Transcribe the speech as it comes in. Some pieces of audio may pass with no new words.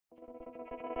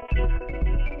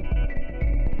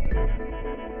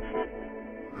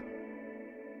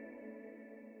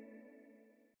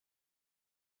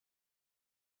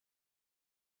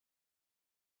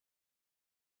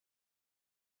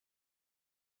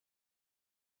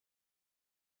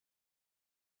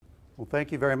Well,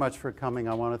 thank you very much for coming.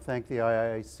 I want to thank the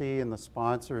IIAC and the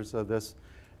sponsors of this.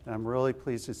 And I'm really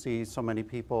pleased to see so many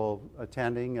people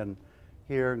attending and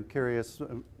here and curious,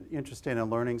 interested in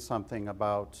learning something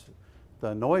about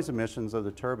the noise emissions of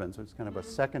the turbines. It's kind of a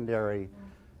secondary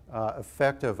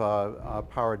effect of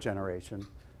power generation.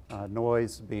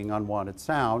 Noise being unwanted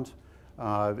sound,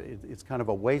 it's kind of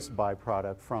a waste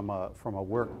byproduct from a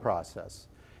work process.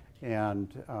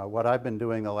 And what I've been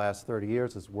doing the last 30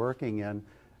 years is working in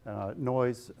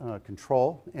noise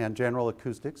control and general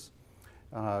acoustics.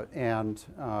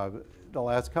 The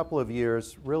last couple of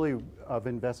years really of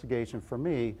investigation for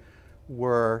me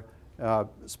were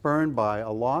spurred by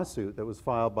a lawsuit that was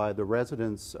filed by the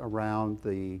residents around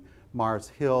the Mars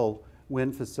Hill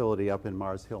wind facility up in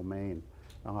Mars Hill, Maine.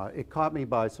 It caught me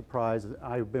by surprise.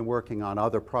 I've been working on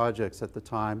other projects at the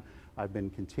time. I've been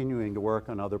continuing to work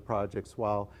on other projects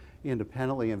while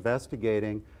independently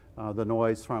investigating the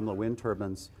noise from the wind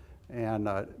turbines. And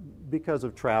because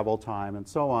of travel time and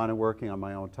so on and working on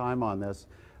my own time on this,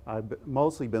 I've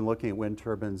mostly been looking at wind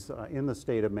turbines in the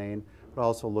state of Maine, but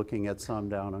also looking at some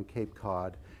down on Cape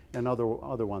Cod and other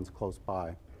ones close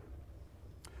by.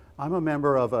 I'm a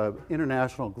member of an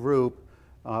international group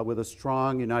with a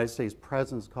strong United States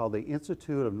presence called the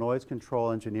Institute of Noise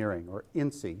Control Engineering, or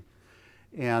INSEE.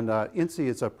 And INSEE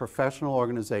is a professional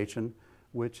organization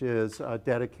which is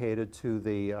dedicated to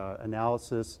the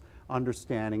analysis,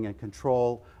 understanding, and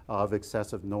control of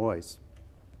excessive noise.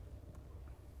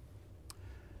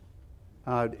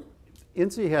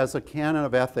 INSEE has a canon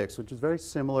of ethics, which is very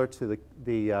similar to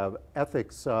the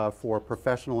ethics for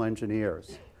professional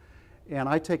engineers. And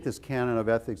I take this canon of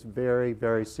ethics very,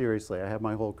 very seriously. I have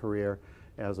my whole career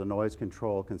as a noise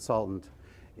control consultant.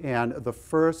 And the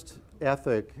first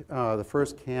ethic, the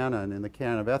first canon in the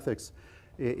canon of ethics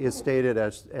is stated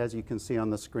as you can see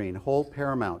on the screen: hold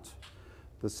paramount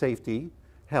the safety,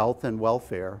 health, and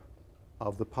welfare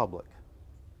of the public.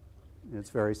 It's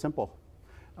very simple.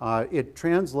 It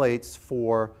translates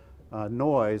for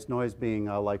noise being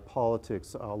like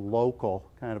politics, a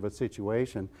local kind of a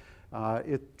situation.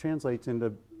 It translates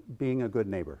into being a good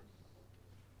neighbor.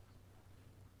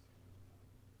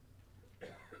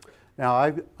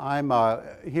 Now, I'm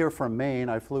here from Maine.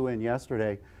 I flew in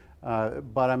yesterday,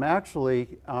 but I'm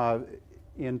actually,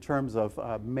 in terms of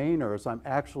Mainers, I'm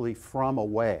actually from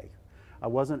away. I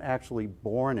wasn't actually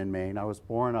born in Maine. I was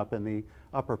born up in the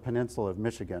Upper Peninsula of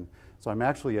Michigan, so I'm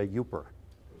actually a Yooper.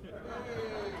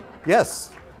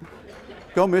 Yes,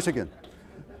 go Michigan.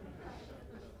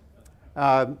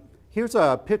 Here's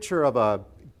a picture of a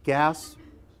gas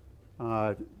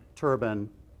turbine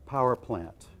power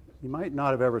plant. You might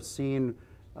not have ever seen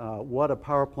what a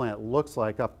power plant looks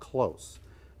like up close,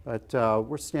 but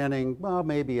we're standing, well,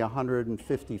 maybe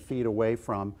 150 feet away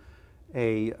from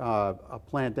a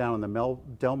plant down in the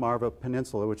Delmarva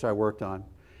Peninsula, which I worked on.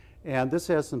 And this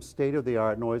has some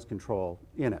state-of-the-art noise control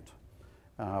in it.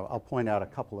 I'll point out a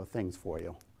couple of things for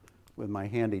you with my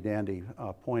handy-dandy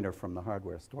pointer from the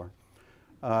hardware store.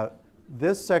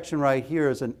 This section right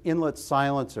here is an inlet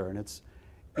silencer, and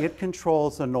it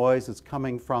controls the noise that's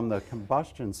coming from the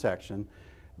combustion section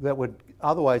that would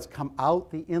otherwise come out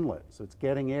the inlet. So it's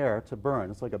getting air to burn.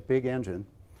 It's like a big engine.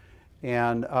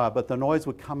 And, but the noise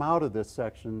would come out of this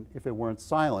section if it weren't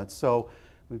silenced. So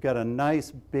we've got a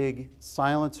nice big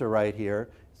silencer right here.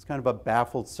 It's kind of a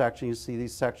baffled section. You see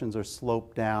these sections are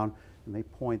sloped down, and they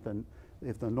point,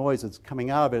 if the noise is coming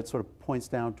out of it, it sort of points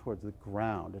down towards the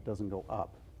ground. It doesn't go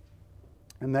up.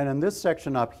 And then in this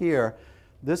section up here,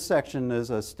 this section is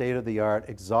a state-of-the-art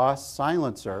exhaust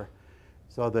silencer.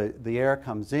 So the air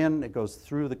comes in, it goes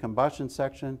through the combustion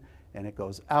section, and it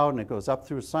goes out, and it goes up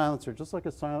through a silencer, just like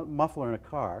a muffler in a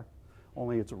car,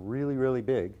 only it's really, really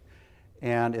big.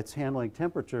 And it's handling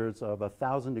temperatures of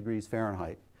 1,000 degrees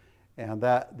Fahrenheit. And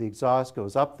the exhaust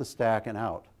goes up the stack and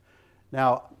out.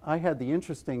 Now, I had the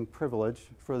interesting privilege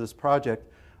for this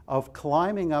project of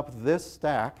climbing up this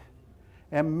stack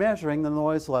and measuring the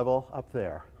noise level up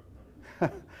there.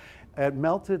 It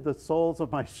melted the soles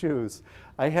of my shoes.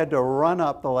 I had to run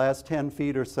up the last 10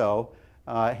 feet or so,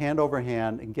 hand over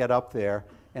hand, and get up there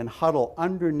and huddle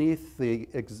underneath the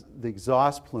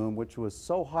exhaust plume, which was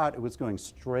so hot it was going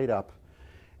straight up.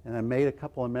 And I made a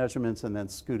couple of measurements and then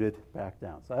scooted back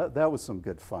down. So that was some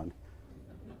good fun.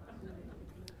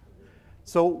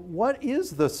 So what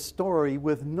is the story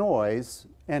with noise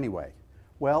anyway?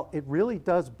 Well, it really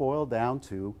does boil down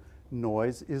to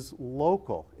noise is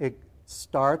local. It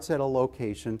starts at a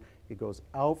location, it goes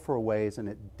out for a ways, and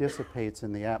it dissipates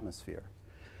in the atmosphere.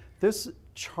 This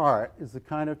chart is the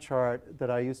kind of chart that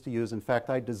I used to use. In fact,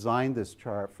 I designed this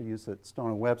chart for use at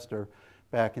Stone & Webster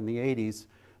back in the 80s.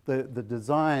 The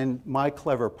design, my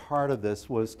clever part of this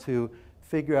was to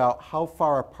figure out how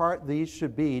far apart these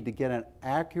should be to get an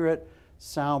accurate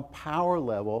sound power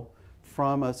level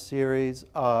from a series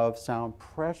of sound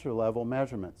pressure level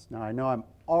measurements. Now I know I'm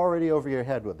already over your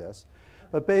head with this,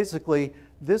 but basically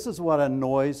this is what a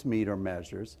noise meter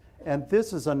measures, and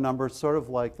this is a number sort of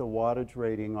like the wattage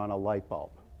rating on a light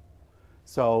bulb.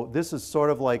 So this is sort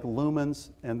of like lumens,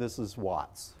 and this is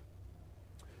watts.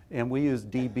 And we use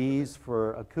dBs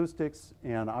for acoustics,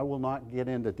 and I will not get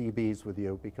into dBs with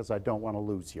you because I don't want to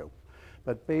lose you.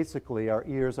 But basically, our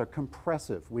ears are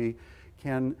compressive. We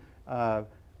can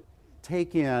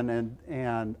take in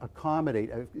and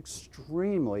accommodate an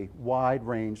extremely wide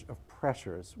range of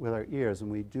pressures with our ears,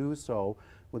 and we do so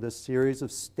with a series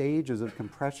of stages of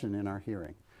compression in our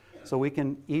hearing. So we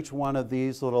can, each one of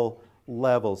these little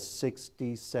levels,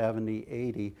 60, 70,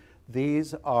 80,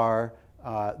 these are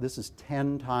this is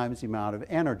 10 times the amount of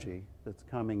energy that's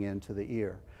coming into the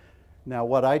ear. Now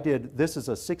what I did, this is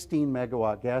a 16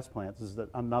 megawatt gas plant. This is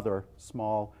another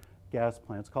small gas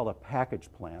plant. It's called a package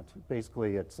plant.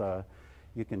 Basically it's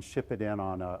you can ship it in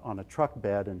on a truck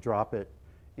bed and drop it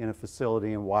in a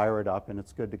facility and wire it up and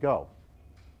it's good to go.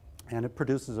 And it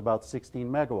produces about 16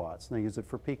 megawatts, and they use it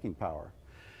for peaking power.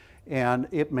 And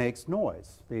it makes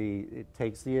noise. It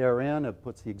takes the air in, it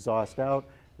puts the exhaust out.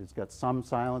 It's got some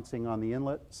silencing on the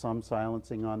inlet, some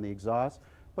silencing on the exhaust,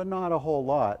 but not a whole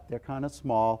lot. They're kind of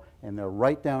small, and they're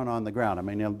right down on the ground. I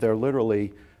mean, they're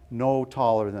literally no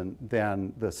taller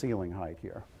than the ceiling height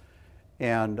here.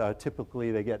 And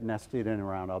typically, they get nested in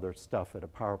around other stuff at a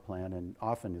power plant, and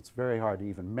often it's very hard to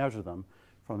even measure them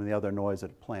from the other noise at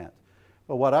a plant.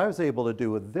 But what I was able to do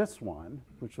with this one,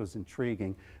 which was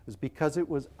intriguing, is because it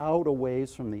was out a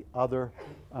ways from the other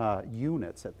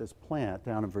units at this plant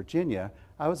down in Virginia,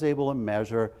 I was able to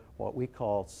measure what we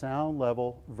call sound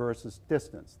level versus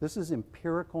distance. This is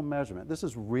empirical measurement. This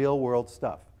is real world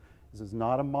stuff. This is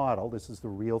not a model. This is the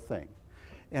real thing.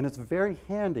 And it's very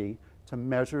handy to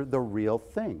measure the real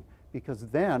thing, because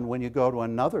then when you go to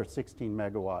another 16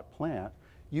 megawatt plant,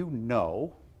 you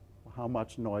know how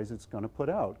much noise it's going to put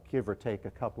out, give or take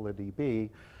a couple of dB,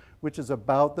 which is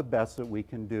about the best that we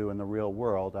can do in the real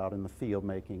world out in the field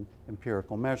making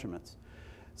empirical measurements.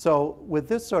 So with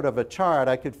this sort of a chart,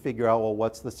 I could figure out, well,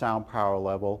 what's the sound power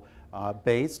level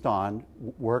based on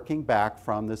working back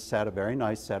from this set, a very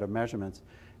nice set of measurements.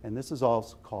 And this is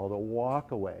also called a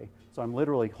walkaway. So I'm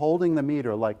literally holding the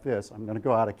meter like this. I'm going to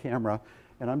go out of camera,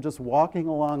 and I'm just walking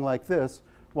along like this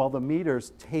while the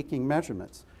meter's taking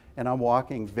measurements. And I'm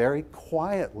walking very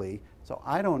quietly, so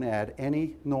I don't add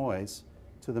any noise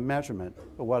to the measurement.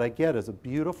 But what I get is a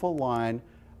beautiful line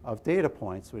of data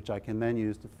points, which I can then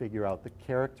use to figure out the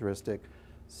characteristic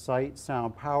sight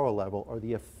sound power level, or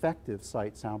the effective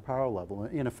sight sound power level.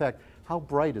 In effect, how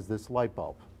bright is this light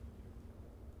bulb?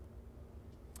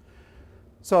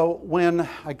 So when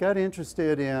I got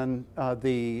interested in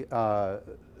the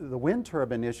wind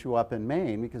turbine issue up in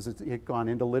Maine, because it had gone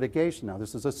into litigation. Now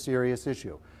this is a serious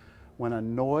issue. When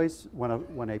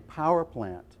a power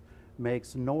plant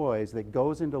makes noise that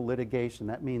goes into litigation,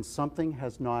 that means something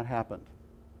has not happened.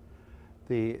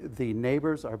 The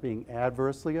neighbors are being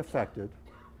adversely affected,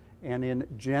 and in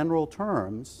general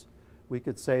terms, we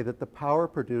could say that the power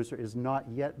producer is not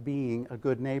yet being a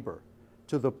good neighbor,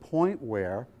 to the point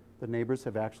where the neighbors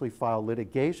have actually filed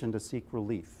litigation to seek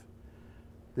relief.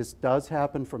 This does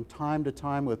happen from time to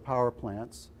time with power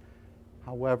plants.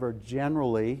 However,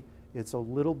 generally, it's a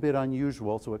little bit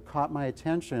unusual, so it caught my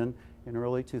attention in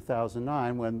early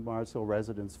 2009 when Mars Hill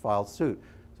residents filed suit.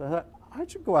 So I thought, I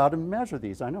should go out and measure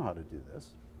these. I know how to do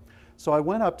this. So I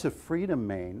went up to Freedom,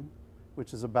 Maine,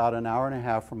 which is about an hour and a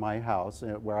half from my house,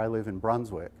 where I live in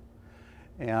Brunswick.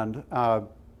 And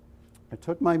I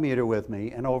took my meter with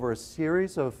me, and over a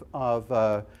series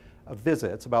of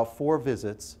visits, about 4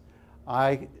 visits,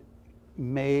 I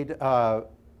made a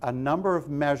number of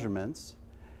measurements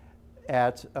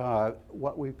at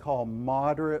what we call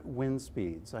moderate wind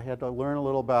speeds. I had to learn a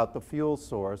little about the fuel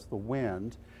source, the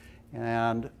wind,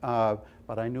 and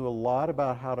but I knew a lot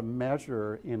about how to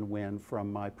measure in wind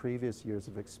from my previous years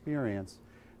of experience,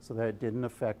 so that it didn't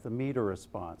affect the meter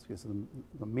response, because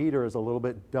the meter is a little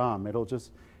bit dumb. It'll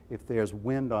just, if there's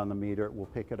wind on the meter, it will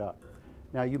pick it up.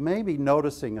 Now you may be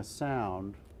noticing a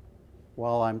sound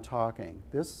while I'm talking.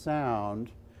 This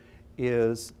sound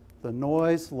is the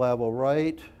noise level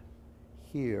right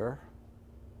here.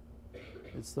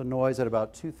 It's the noise at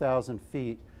about 2,000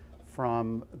 feet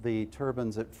from the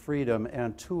turbines at Freedom,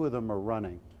 and 2 of them are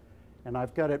running. And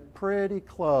I've got it pretty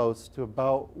close to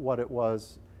about what it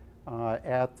was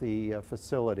at the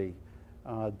facility,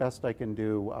 best I can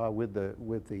do with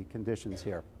the conditions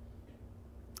here.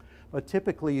 But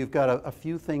typically you've got a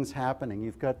few things happening.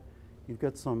 You've got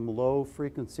some low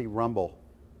frequency rumble.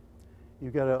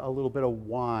 You've got a little bit of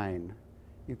whine.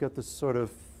 You've got this sort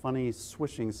of funny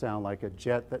swishing sound like a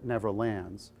jet that never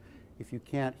lands. If you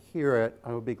can't hear it,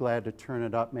 I would be glad to turn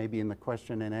it up maybe in the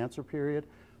question and answer period.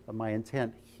 But my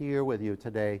intent here with you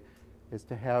today is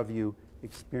to have you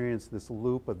experience this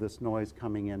loop of this noise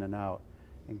coming in and out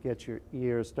and get your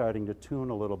ears starting to tune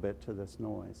a little bit to this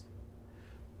noise.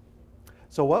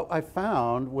 So what I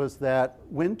found was that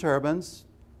wind turbines,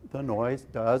 the noise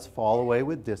does fall away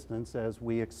with distance as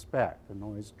we expect. The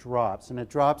noise drops, and it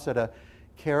drops at a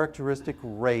characteristic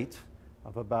rate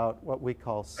of about what we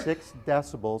call 6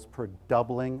 decibels per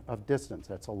doubling of distance.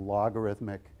 That's a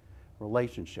logarithmic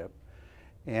relationship.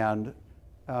 And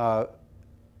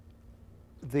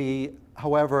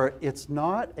however, it's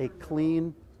not a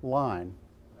clean line.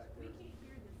 We can't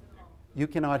hear this at all. You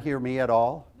cannot hear me at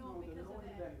all? No, because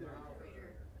of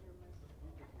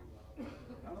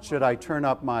that. Should I turn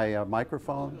up my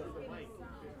microphone?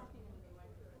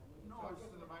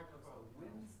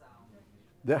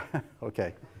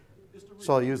 Okay.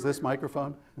 Shall I use this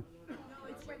microphone? No,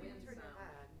 it's when you turn your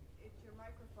head. It's your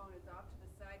microphone is off to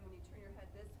the side. When you turn your head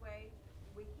this way,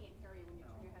 we can't hear you. When you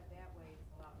turn your head that way,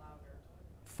 it's a lot louder.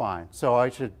 Fine. So I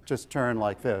should just turn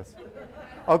like this.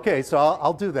 Okay, so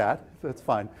I'll do that. That's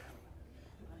fine.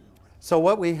 So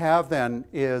what we have then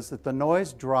is that the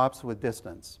noise drops with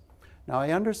distance. Now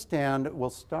I understand, we'll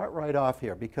start right off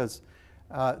here because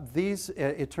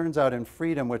it turns out in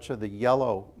Freedom, which are the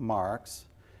yellow marks,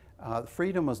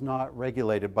 Freedom was not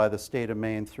regulated by the state of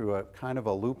Maine through a kind of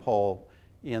a loophole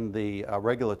in the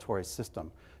regulatory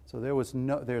system. So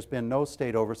there's been no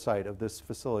state oversight of this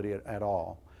facility at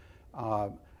all.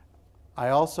 I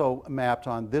also mapped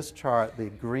on this chart the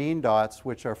green dots,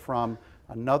 which are from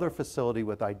another facility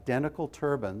with identical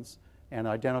turbines and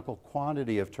identical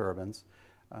quantity of turbines,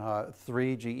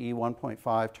 3 GE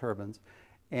 1.5 turbines.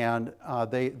 And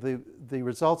the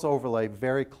results overlay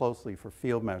very closely for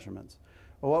field measurements.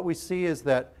 But what we see is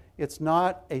that it's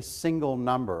not a single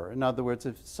number. In other words,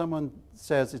 if someone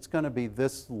says it's going to be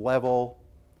this level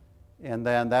and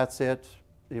then that's it,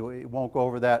 it won't go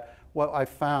over that, what I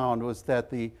found was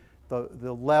that the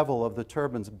level of the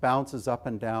turbines bounces up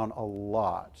and down a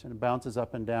lot. And it bounces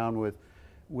up and down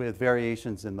with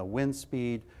variations in the wind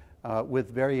speed, with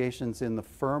variations in the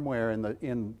firmware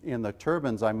in the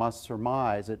turbines. I must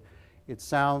surmise it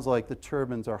sounds like the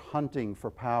turbines are hunting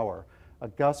for power. A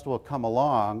gust will come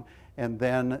along and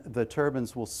then the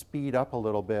turbines will speed up a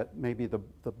little bit. Maybe the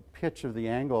pitch of the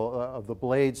angle of the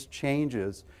blades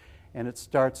changes and it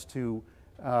starts to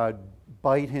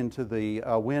bite into the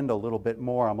wind a little bit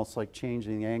more, almost like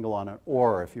changing the angle on an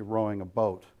oar if you're rowing a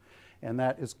boat. And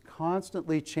that is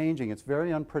constantly changing. It's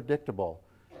very unpredictable.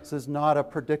 This is not a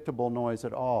predictable noise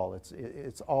at all.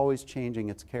 It's always changing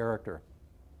its character.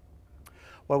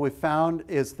 What we found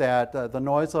is that the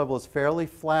noise level is fairly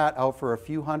flat out for a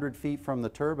few hundred feet from the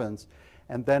turbines,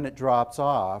 and then it drops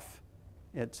off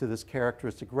to this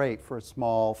characteristic rate for a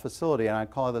small facility. And I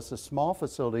call this a small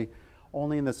facility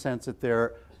only in the sense that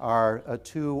there are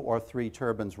 2 or 3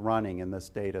 turbines running in this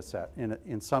data set.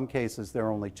 In some cases, there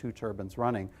are only 2 turbines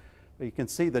running. But you can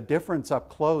see the difference up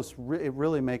close, it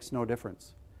really makes no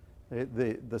difference.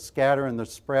 The scatter and the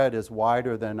spread is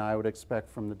wider than I would expect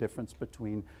from the difference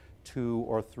between 2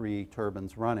 or 3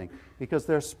 turbines running because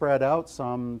they're spread out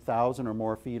some 1,000 or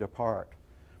more feet apart.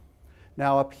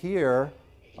 Now up here,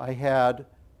 I had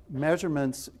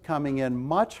measurements coming in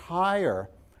much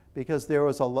higher because there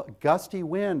was a gusty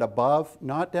wind above,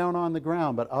 not down on the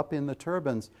ground, but up in the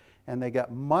turbines, and they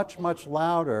got much, much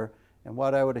louder. And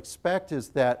what I would expect is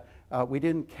that we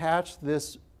didn't catch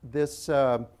this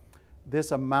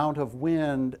amount of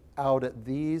wind out at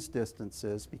these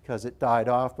distances because it died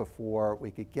off before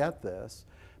we could get this.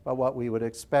 But what we would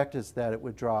expect is that it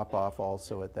would drop off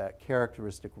also at that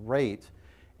characteristic rate.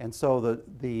 And so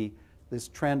this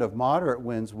trend of moderate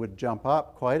winds would jump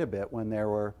up quite a bit when there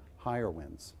were higher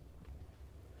winds.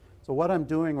 So what I'm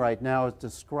doing right now is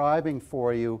describing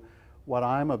for you what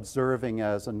I'm observing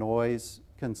as a noise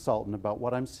consultant about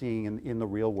what I'm seeing in the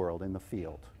real world, in the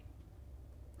field.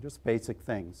 Just basic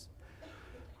things.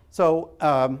 So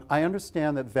I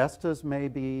understand that Vestas may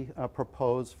be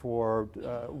proposed for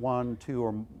 1, 2,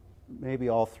 or maybe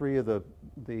all 3 of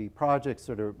the projects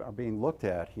that are being looked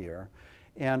at here.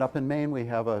 And up in Maine, we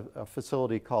have a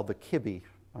facility called the Kibbe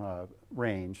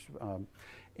range.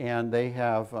 And they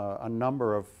have a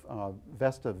number of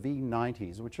Vesta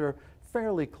V90s, which are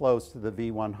fairly close to the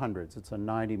V100s. It's a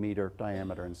 90-meter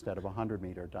diameter instead of a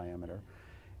 100-meter diameter.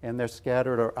 And they're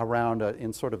scattered around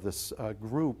in sort of this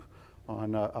group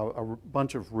on a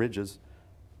bunch of ridges.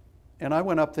 And I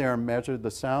went up there and measured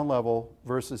the sound level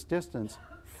versus distance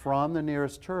from the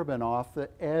nearest turbine off the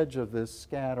edge of this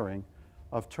scattering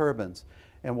of turbines.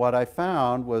 And what I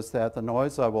found was that the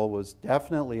noise level was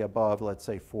definitely above, let's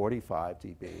say, 45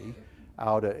 dB.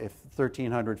 Out of, if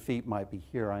 1,300 feet might be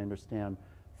here, I understand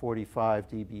 45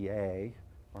 dBA,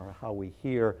 or how we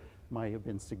hear, might have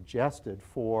been suggested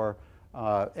for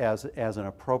as an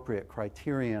appropriate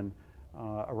criterion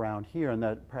around here, and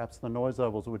that perhaps the noise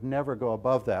levels would never go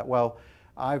above that. Well,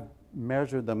 I've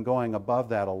measured them going above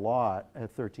that a lot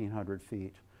at 1,300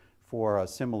 feet for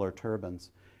similar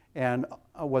turbines. And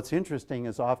what's interesting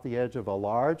is off the edge of a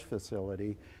large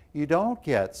facility, you don't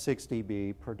get 6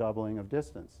 dB per doubling of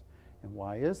distance. And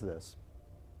why is this?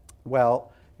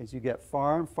 Well, as you get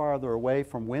far and farther away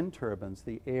from wind turbines,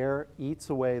 the air eats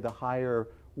away the higher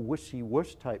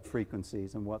whooshy-whoosh type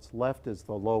frequencies, and what's left is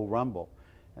the low rumble.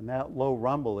 And that low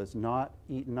rumble is not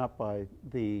eaten up by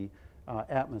the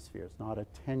atmosphere. It's not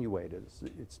attenuated.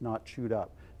 It's not chewed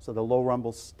up. So the low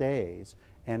rumble stays,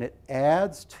 and it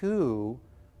adds to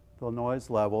the noise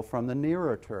level from the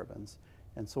nearer turbines.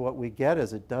 And so what we get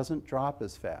is it doesn't drop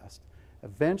as fast.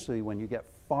 Eventually, when you get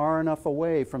far enough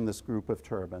away from this group of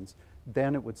turbines,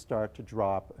 then it would start to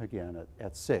drop again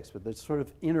at 6. But there's sort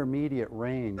of intermediate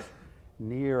range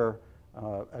near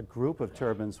a group of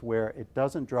turbines where it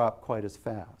doesn't drop quite as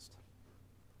fast.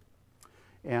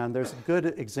 And there's a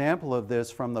good example of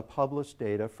this from the published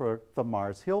data for the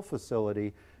Mars Hill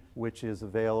facility, which is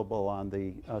available on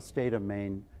the State of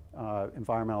Maine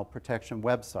Environmental Protection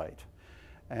website.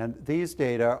 And these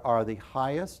data are the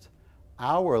highest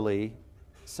hourly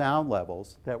sound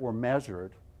levels that were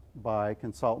measured by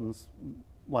consultants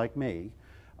like me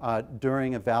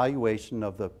during evaluation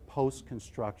of the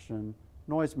post-construction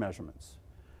noise measurements,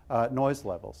 noise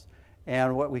levels.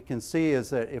 And what we can see is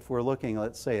that if we're looking,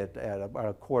 let's say, at about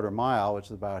a quarter mile, which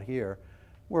is about here,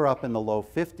 we're up in the low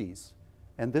 50s.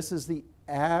 And this is the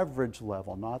average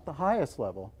level, not the highest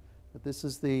level, but this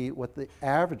is the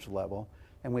average level.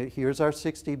 And here's our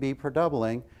 6 dB per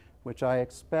doubling, which I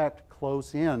expect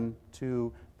close in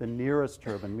to the nearest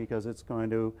turbine because it's going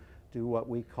to do what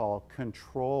we call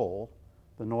control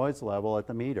the noise level at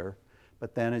the meter.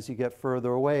 But then as you get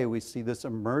further away, we see this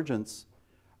emergence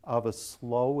of a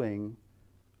slowing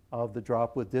of the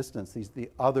drop with distance. The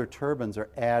other turbines are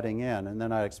adding in, and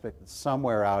then I expect that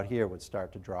somewhere out here would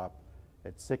start to drop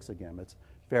at 6 again. It's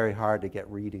very hard to get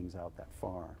readings out that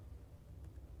far.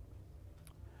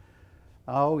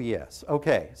 Oh yes,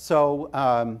 okay. So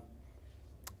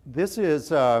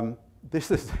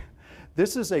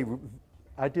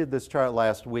I did this chart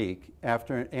last week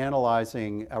after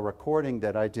analyzing a recording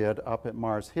that I did up at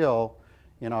Mars Hill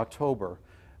in October.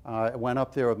 I went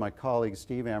up there with my colleague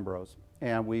Steve Ambrose,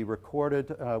 and we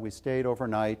recorded, we stayed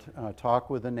overnight, talked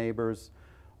with the neighbors,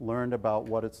 learned about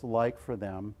what it's like for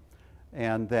them,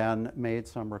 and then made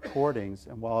some recordings.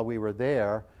 And while we were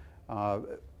there,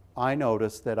 I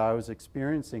noticed that I was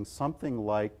experiencing something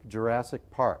like Jurassic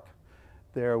Park.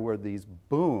 There were these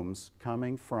booms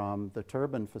coming from the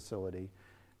turbine facility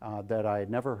that I had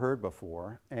never heard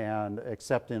before, and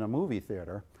except in a movie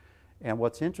theater. And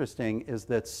what's interesting is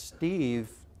that Steve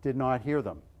did not hear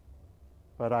them,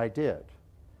 but I did.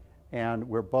 And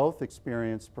we're both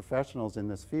experienced professionals in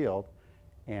this field,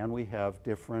 and we have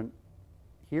different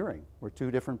hearing. We're two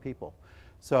different people.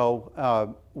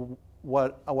 So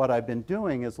what I've been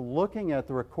doing is looking at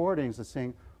the recordings and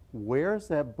saying, where's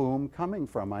that boom coming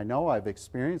from? I know I've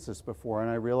experienced this before, and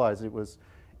I realized it was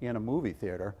in a movie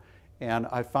theater. And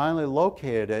I finally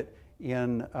located it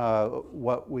in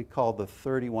what we call the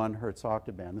 31 hertz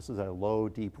octoband. This is a low,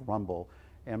 deep rumble.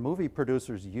 And movie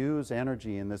producers use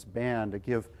energy in this band to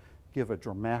give a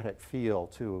dramatic feel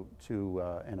to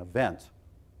an event,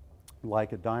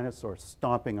 like a dinosaur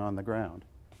stomping on the ground.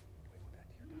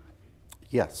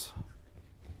 Yes.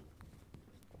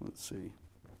 Let's see.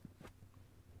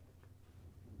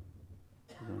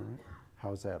 All right.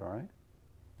 How's that, all right?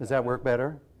 Does that work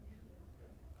better?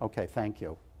 Okay, thank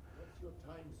you. What's your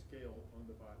time scale on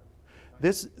the bottom?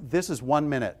 This is 1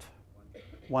 minute.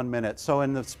 1 minute. So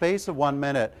in the space of 1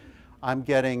 minute, I'm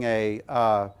getting a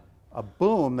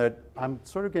boom that I'm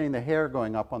sort of getting the hair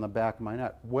going up on the back of my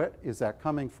neck. What is that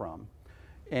coming from?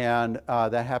 And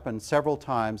that happened several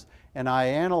times. And I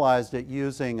analyzed it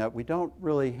using, we don't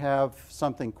really have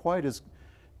something quite as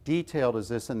detailed as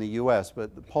this in the US,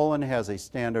 but Poland has a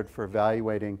standard for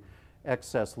evaluating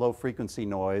excess low frequency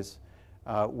noise,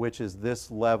 which is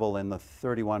this level in the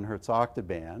 31 hertz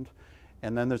octoband.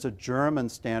 And then there's a German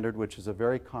standard, which is a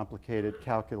very complicated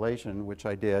calculation, which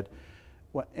I did.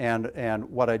 And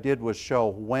what I did was show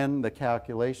when the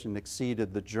calculation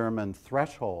exceeded the German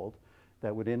threshold,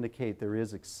 that would indicate there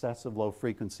is excessive low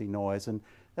frequency noise. And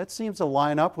that seems to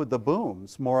line up with the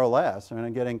booms, more or less. I mean,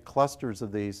 I'm getting clusters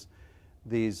of these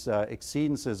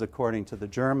exceedances according to the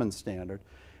German standard.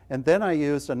 And then I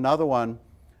used another one,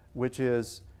 which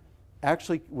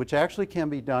actually can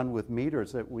be done with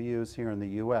meters that we use here in the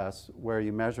US, where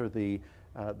you measure the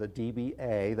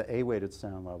dBA, the A-weighted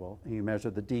sound level, and you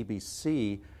measure the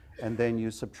dBc, and then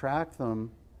you subtract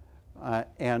them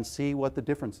and see what the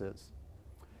difference is.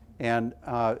 And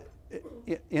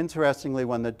interestingly,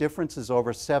 when the difference is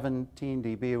over 17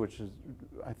 dB, which is,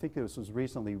 I think this was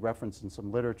recently referenced in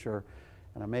some literature,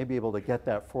 and I may be able to get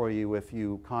that for you if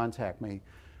you contact me.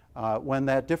 When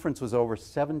that difference was over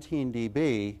 17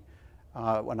 dB,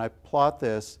 when I plot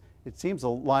this, it seems to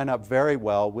line up very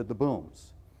well with the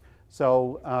booms.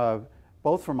 So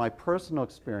both from my personal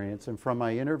experience and from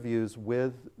my interviews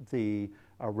with the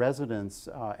residents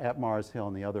at Mars Hill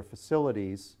and the other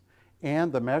facilities,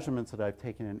 and the measurements that I've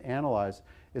taken and analyzed,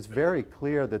 it's very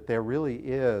clear that there really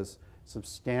is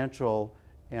substantial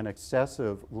and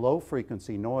excessive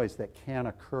low-frequency noise that can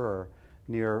occur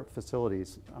near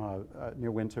facilities,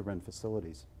 near wind turbine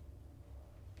facilities.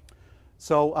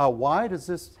 So why does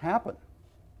this happen?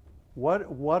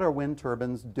 What are wind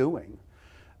turbines doing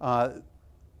to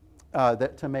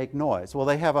make noise? Well,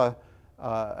 they have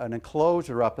an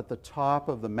enclosure up at the top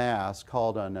of the mast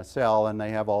called a nacelle, and they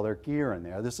have all their gear in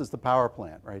there. This is the power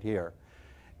plant right here.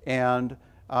 And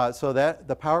so that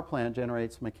the power plant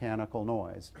generates mechanical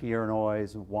noise, gear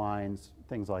noise, whines,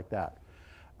 things like that.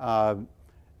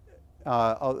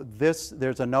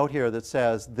 There's a note here that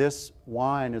says this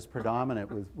whine is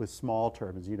predominant with small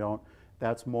turbines.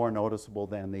 That's more noticeable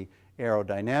than the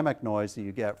aerodynamic noise that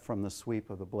you get from the sweep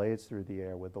of the blades through the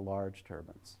air with the large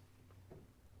turbines.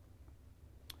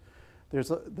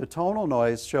 The tonal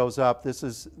noise shows up. This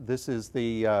is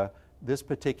this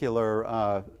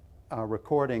particular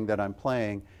recording that I'm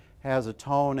playing has a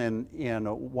tone in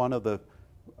one of the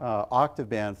octave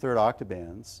band, third octave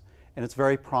bands, and it's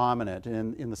very prominent.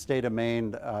 In the state of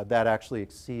Maine, that actually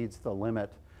exceeds the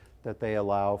limit that they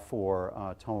allow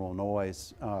for tonal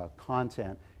noise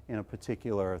content in a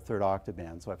particular third octave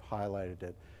band. So I've highlighted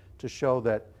it to show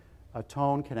that a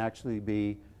tone can actually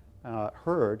be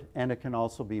heard, and it can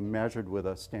also be measured with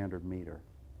a standard meter.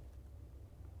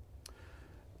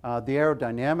 The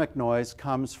aerodynamic noise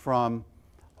comes from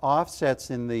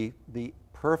offsets in the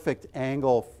perfect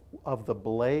angle of the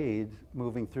blade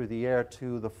moving through the air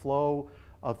to the flow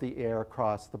of the air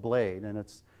across the blade. And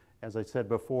it's, as I said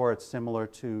before, it's similar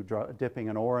to dipping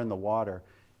an oar in the water.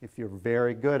 If you're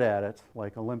very good at it,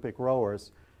 like Olympic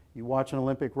rowers, you watch an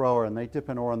Olympic rower and they dip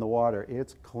an oar in the water,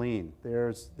 it's clean.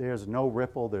 There's no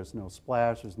ripple, there's no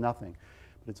splash, there's nothing.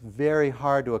 But it's very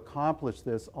hard to accomplish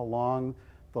this along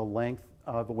the length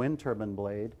of a wind turbine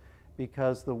blade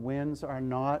because the winds are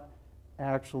not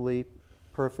actually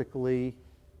perfectly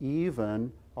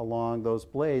even along those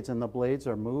blades, and the blades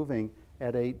are moving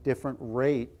at a different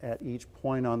rate at each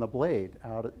point on the blade.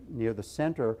 Out near the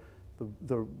center,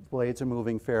 the blades are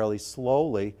moving fairly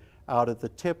slowly. Out at the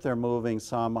tip, they're moving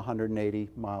some 180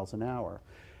 miles an hour.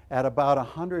 At about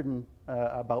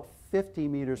 50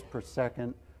 meters per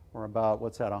second, or about,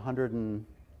 what's that,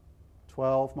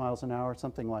 112 miles an hour,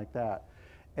 something like that,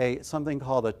 something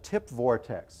called a tip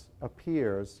vortex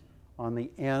appears on the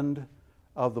end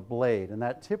of the blade. And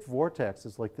that tip vortex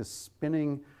is like this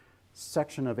spinning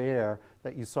section of air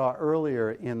that you saw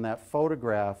earlier in that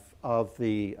photograph of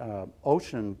the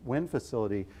ocean wind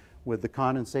facility with the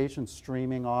condensation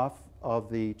streaming off of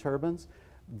the turbines.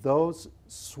 Those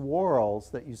swirls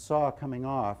that you saw coming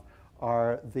off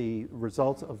are the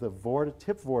results of the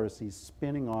tip vortices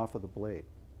spinning off of the blade.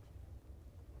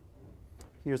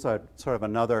 Here's sort of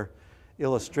another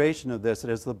illustration of this.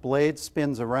 As the blade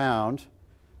spins around,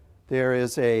 there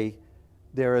is a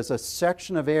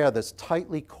section of air that's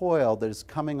tightly coiled that is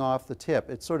coming off the tip.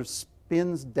 It sort of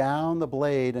spins down the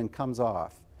blade and comes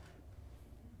off.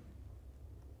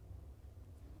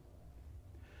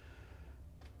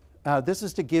 This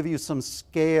is to give you some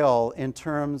scale in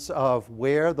terms of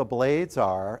where the blades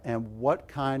are and what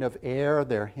kind of air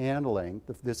they're handling.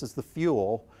 This is the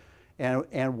fuel,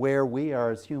 and where we are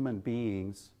as human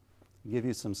beings. Give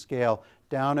you some scale.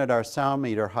 Down at our sound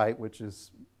meter height, which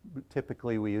is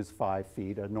typically we use 5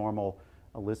 feet, a normal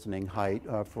listening height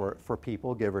for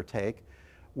people, give or take.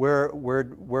 We're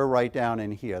right down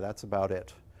in here. That's about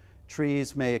it.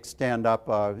 Trees may extend up.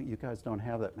 You guys don't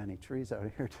have that many trees out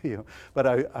here, do you?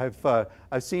 But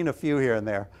I've seen a few here and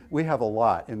there. We have a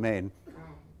lot in Maine.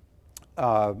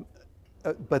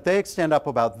 But they extend up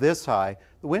about this high.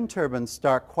 The wind turbines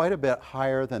start quite a bit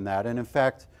higher than that. And in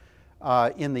fact,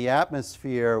 in the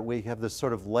atmosphere, we have this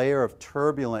sort of layer of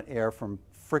turbulent air from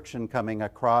friction coming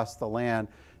across the land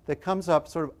that comes up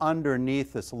sort of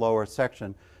underneath this lower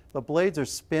section. The blades are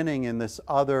spinning in this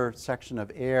other section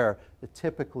of air that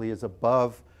typically is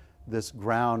above this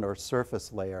ground or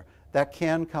surface layer. That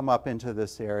can come up into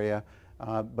this area,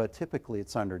 but typically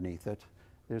it's underneath it.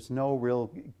 There's no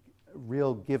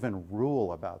real given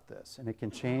rule about this, and it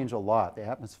can change a lot. The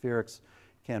atmospherics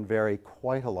can vary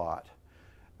quite a lot.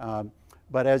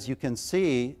 But as you can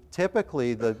see,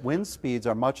 typically the wind speeds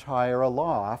are much higher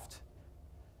aloft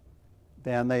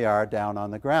than they are down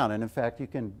on the ground. And in fact, you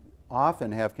can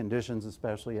often have conditions,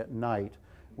 especially at night.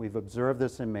 We've observed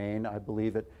this in Maine. I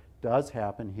believe it does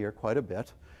happen here quite a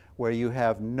bit, where you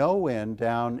have no wind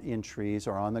down in trees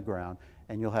or on the ground,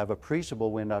 and you'll have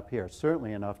appreciable wind up here,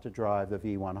 certainly enough to drive the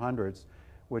V100s,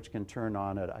 which can turn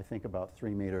on at, I think, about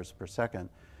 3 meters per second.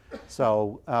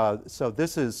 So,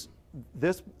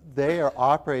 they are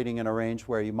operating in a range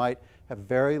where you might have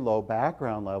very low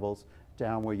background levels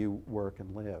down where you work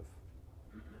and live.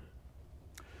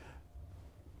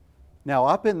 Now,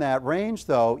 up in that range,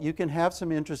 though, you can have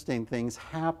some interesting things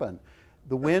happen.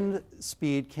 The wind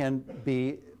speed can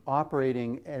be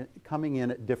operating and coming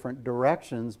in at different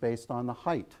directions based on the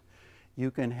height. You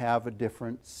can have a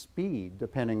different speed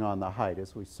depending on the height,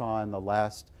 as we saw in the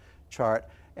last chart,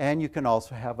 and you can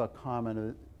also have a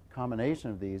combination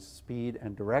of these speed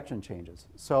and direction changes.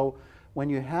 So when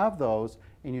you have those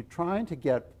and you're trying to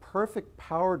get perfect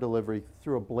power delivery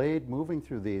through a blade moving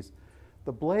through these,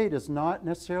 the blade is not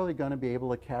necessarily going to be able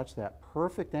to catch that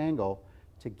perfect angle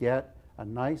to get a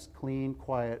nice, clean,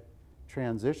 quiet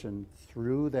transition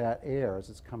through that air as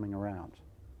it's coming around.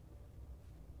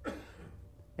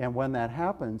 And when that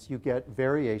happens, you get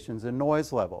variations in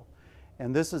noise level.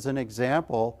 And this is an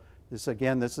example. This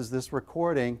is this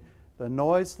recording. The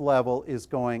noise level is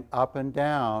going up and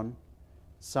down.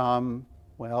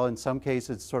 In some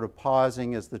cases, sort of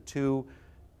pausing as the two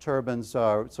turbines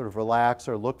sort of relax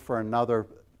or look for another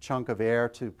chunk of air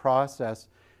to process,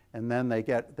 and then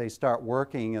they start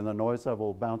working, and the noise level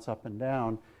will bounce up and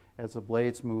down as the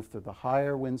blades move through the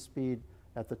higher wind speed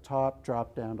at the top,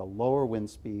 drop down to lower wind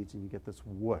speeds, and you get this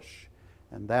whoosh.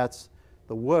 And that's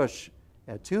the whoosh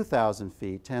at 2,000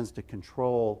 feet tends to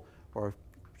control or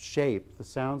shape the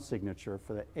sound signature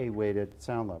for the A-weighted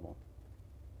sound level.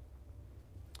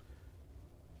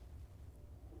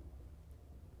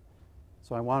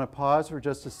 So I want to pause for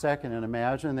just a second and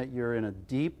imagine that you're in a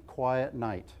deep, quiet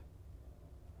night.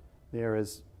 There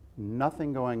is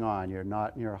nothing going on. You're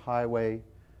not near a highway.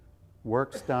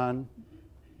 Work's done.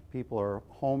 People are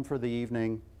home for the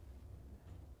evening.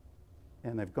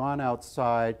 And they've gone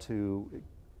outside to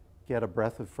get a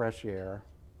breath of fresh air,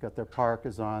 got their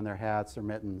parkas on, their hats, their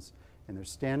mittens, and they're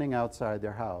standing outside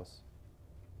their house.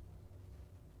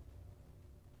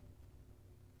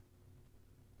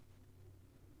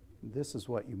 This is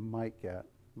what you might get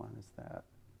minus that.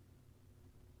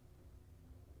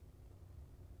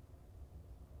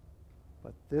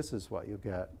 But this is what you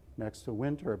get next to a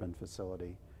wind turbine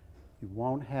facility. You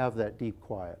won't have that deep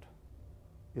quiet.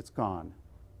 It's gone.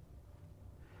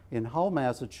 In Hull,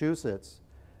 Massachusetts,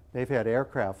 they've had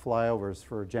aircraft flyovers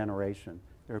for a generation.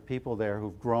 There are people there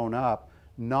who've grown up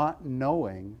not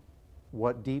knowing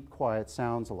what deep quiet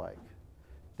sounds like.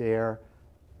 Their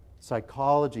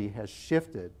psychology has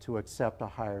shifted to accept a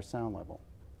higher sound level.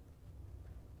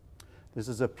 This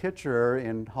is a picture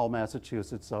in Hull,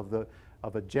 Massachusetts of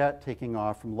a jet taking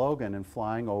off from Logan and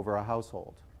flying over a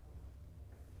household.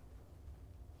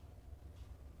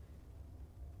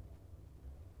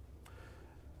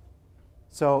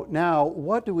 So now,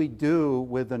 what do we do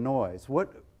with the noise?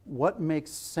 What makes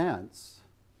sense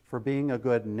for being a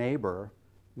good neighbor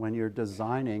when you're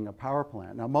designing a power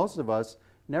plant? Now, most of us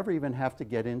never even have to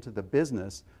get into the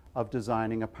business of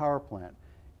designing a power plant.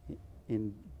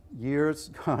 In years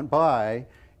gone by,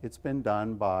 it's been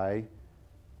done by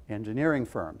engineering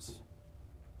firms.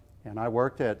 And I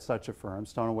worked at such a firm,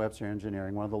 Stone & Webster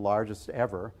Engineering, one of the largest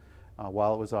ever,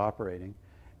 while it was operating.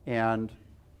 And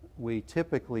we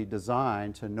typically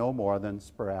designed to no more than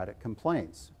sporadic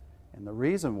complaints. And the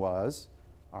reason was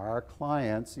our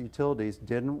clients, utilities,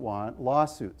 didn't want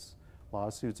lawsuits.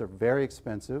 Lawsuits are very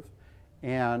expensive,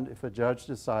 and if a judge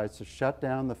decides to shut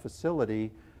down the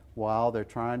facility while they're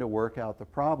trying to work out the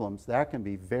problems, that can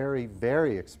be very,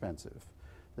 very expensive.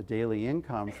 The daily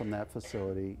income from that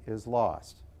facility is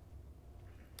lost.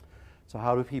 So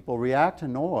how do people react to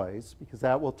noise? Because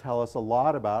that will tell us a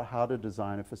lot about how to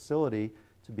design a facility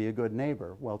to be a good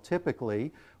neighbor. Well,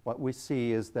 typically, what we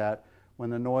see is that when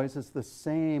the noise is the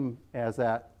same as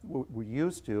that we're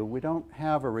used to, we don't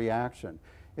have a reaction.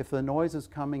 If the noise is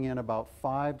coming in about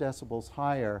 5 decibels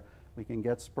higher, we can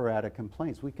get sporadic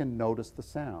complaints. We can notice the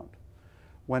sound.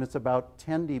 When it's about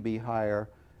 10 dB higher,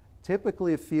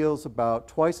 typically it feels about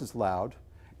twice as loud,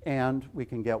 and we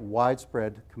can get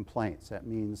widespread complaints. That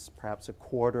means perhaps a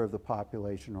quarter of the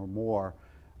population or more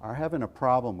are having a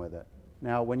problem with it.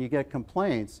 Now, when you get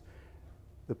complaints,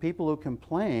 the people who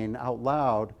complain out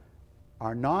loud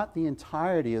are not the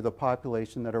entirety of the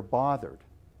population that are bothered.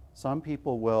 Some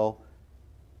people will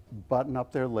button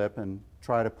up their lip and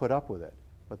try to put up with it,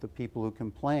 but the people who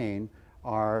complain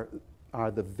are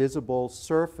the visible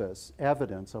surface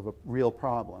evidence of a real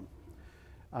problem.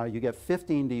 You get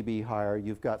 15 dB higher,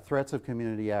 you've got threats of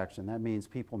community action. That means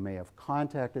people may have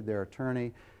contacted their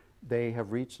attorney. They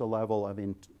have reached a level of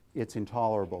it's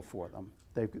intolerable for them.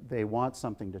 They want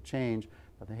something to change,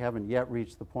 but they haven't yet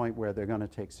reached the point where they're going to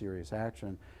take serious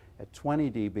action. At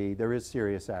 20 dB, there is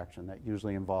serious action that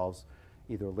usually involves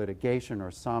either litigation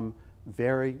or some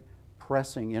very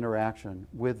pressing interaction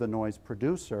with the noise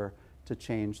producer to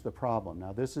change the problem.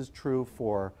 Now, this is true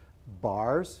for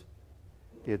bars.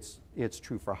 It's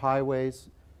true for highways,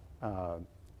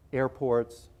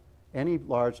 airports, any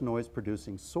large noise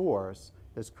producing source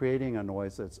that's creating a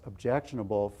noise that's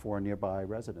objectionable for nearby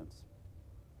residents.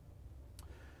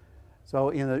 So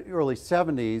in the early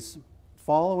 70s,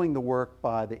 following the work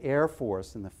by the Air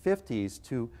Force in the 50s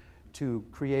to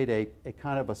create a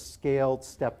kind of a scaled,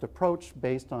 stepped approach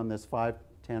based on this 5,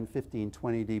 10, 15,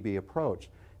 20 dB approach,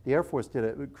 the Air Force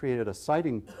created a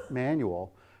siting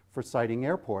manual for siting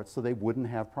airports so they wouldn't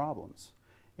have problems.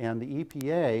 And the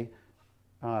EPA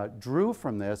drew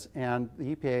from this, and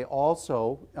the EPA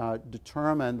also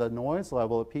determined the noise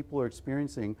level that people are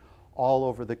experiencing all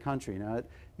over the country. Now,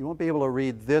 you won't be able to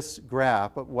read this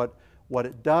graph, but what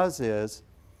it does is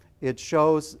it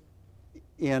shows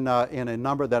in a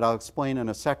number that I'll explain in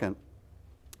a second.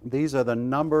 These are the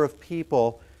number of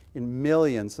people in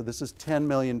millions. So this is 10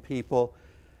 million people.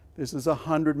 This is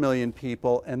 100 million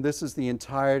people, and this is the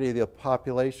entirety of the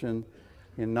population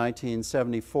in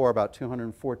 1974, about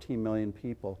 214 million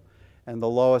people. And the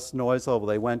lowest noise level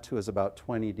they went to is about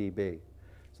 20 dB.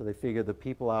 So they figured the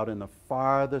people out in the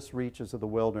farthest reaches of the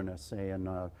wilderness, say in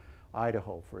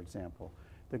Idaho, for example,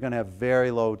 they're going to have very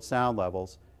low sound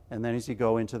levels. And then as you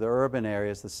go into the urban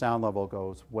areas, the sound level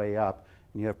goes way up,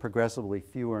 and you have progressively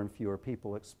fewer and fewer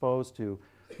people exposed to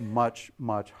much,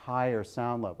 much higher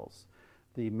sound levels.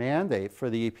 The mandate for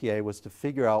the EPA was to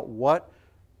figure out what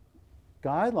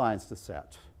guidelines to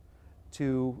set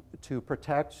to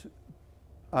protect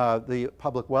the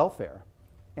public welfare.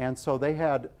 And so they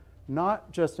had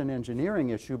not just an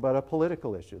engineering issue, but a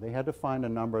political issue. They had to find a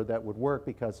number that would work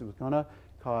because it was going to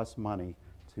cost money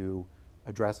to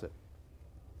address it.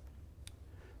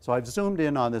 So I've zoomed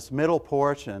in on this middle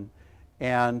portion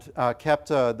and kept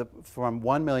from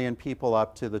 1 million people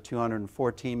up to the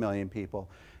 214 million people.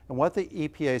 And what the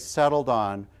EPA settled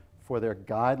on for their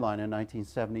guideline in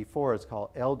 1974 is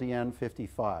called LDN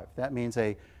 55. That means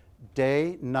a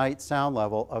day-night sound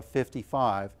level of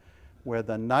 55, where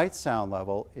the night sound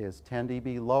level is 10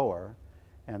 dB lower,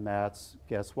 and that's,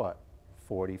 guess what,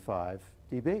 45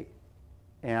 dB.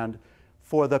 And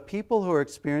for the people who are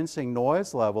experiencing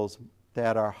noise levels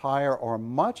that are higher or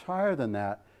much higher than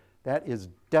that, that is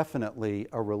definitely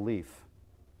a relief.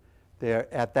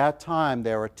 At that time,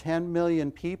 there were 10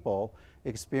 million people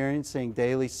experiencing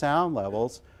daily sound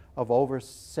levels of over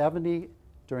 70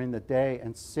 during the day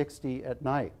and 60 at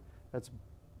night.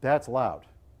 That's loud.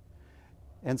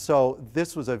 And so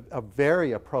this was a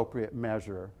very appropriate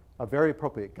measure, a very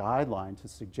appropriate guideline to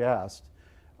suggest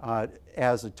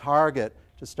as a target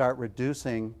to start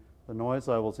reducing the noise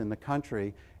levels in the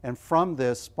country. And from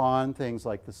this spawned things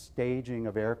like the staging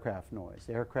of aircraft noise.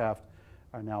 Aircraft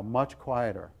are now much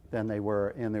quieter than they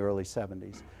were in the early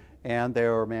 70s. And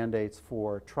there are mandates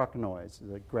for truck noise,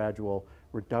 the gradual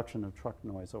reduction of truck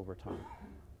noise over time.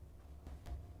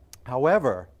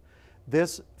 However,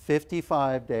 this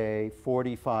 55-day,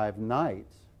 45-night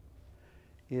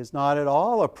is not at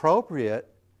all appropriate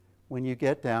when you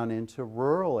get down into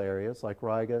rural areas like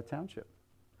Riga Township.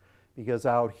 Because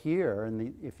out here,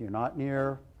 if you're not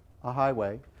near a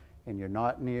highway and you're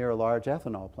not near a large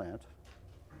ethanol plant,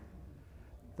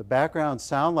 the background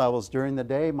sound levels during the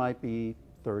day might be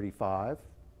 35,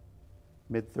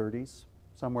 mid-30s,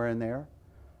 somewhere in there.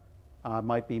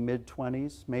 Might be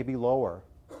mid-20s, maybe lower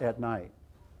at night.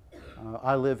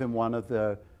 I live in one of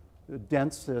the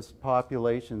densest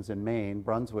populations in Maine,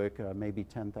 Brunswick, maybe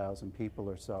 10,000 people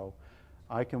or so.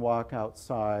 I can walk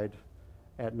outside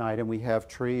at night, and we have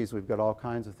trees, we've got all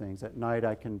kinds of things. At night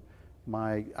I can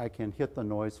hit the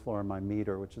noise floor in my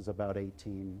meter, which is about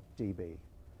 18 dB.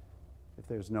 if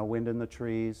there's no wind in the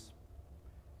trees,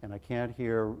 and I can't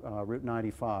hear Route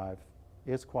 95,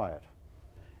 it's quiet.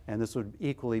 And this would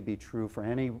equally be true for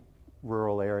any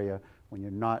rural area when you're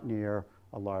not near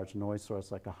a large noise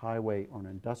source like a highway or an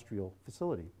industrial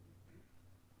facility.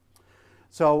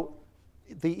 So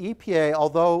the EPA,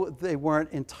 although they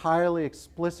weren't entirely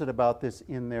explicit about this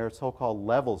in their so-called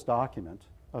levels document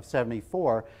of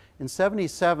 74, in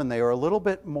 77 they were a little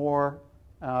bit more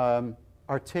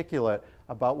articulate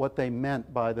about what they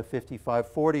meant by the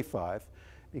 55-45,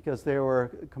 because there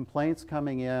were complaints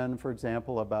coming in, for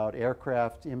example, about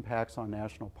aircraft impacts on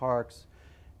national parks.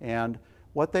 And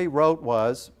what they wrote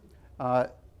was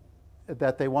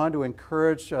that they wanted to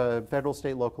encourage federal,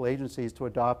 state, local agencies to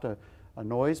adopt a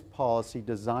noise policy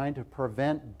designed to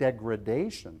prevent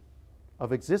degradation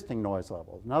of existing noise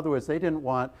levels. In other words, they didn't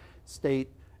want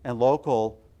state and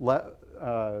local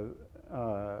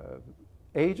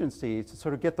agencies to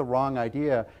sort of get the wrong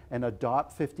idea and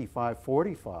adopt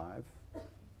 55-45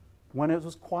 when it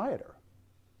was quieter.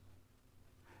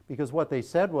 Because what they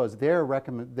said was their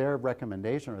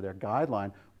recommendation or their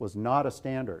guideline was not a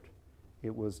standard.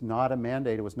 It was not a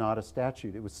mandate, it was not a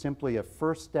statute. It was simply a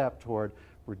first step toward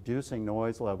reducing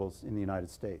noise levels in the United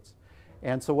States.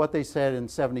 And so what they said in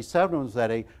 77 was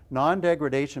that a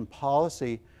non-degradation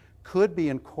policy could be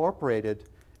incorporated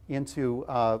into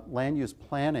land use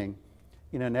planning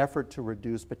in an effort to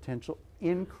reduce potential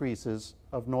increases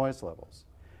of noise levels.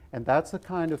 And that's the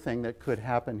kind of thing that could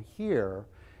happen here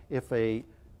if a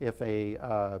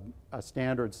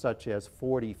standard such as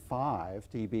 45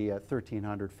 dB at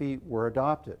 1,300 feet were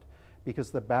adopted,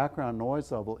 because the background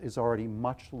noise level is already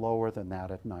much lower than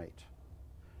that at night.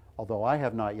 Although I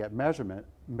have not yet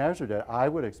measured it, I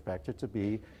would expect it to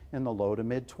be in the low to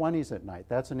mid-20s at night.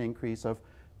 That's an increase of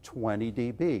 20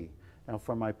 dB. Now,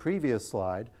 from my previous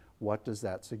slide, what does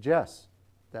that suggest?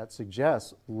 That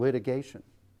suggests litigation.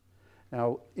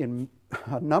 Now, in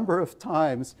a number of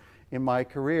times in my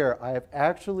career, I have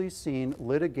actually seen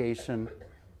litigation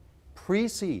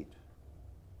precede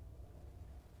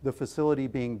the facility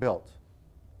being built.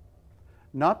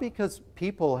 Not because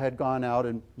people had gone out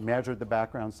and measured the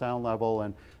background sound level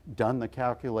and done the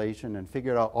calculation and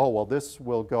figured out, oh, well, this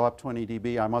will go up 20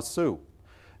 dB, I must sue.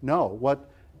 No, what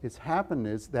has happened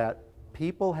is that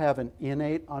people have an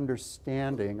innate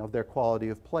understanding of their quality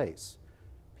of place.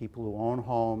 People who own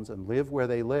homes and live where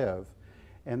they live.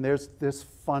 And there's this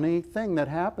funny thing that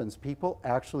happens. People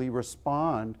actually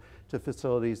respond to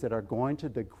facilities that are going to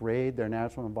degrade their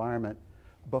natural environment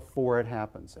before it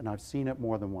happens. And I've seen it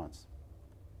more than once.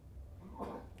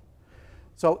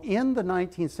 So in the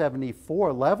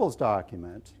 1974 levels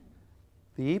document,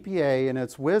 the EPA, in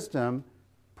its wisdom,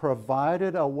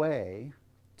 provided a way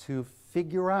to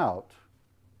figure out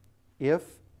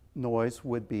if noise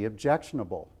would be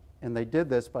objectionable. And they did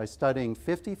this by studying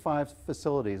 55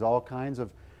 facilities, all kinds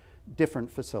of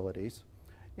different facilities.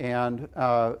 And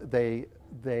they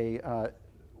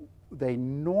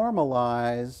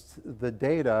normalized the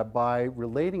data by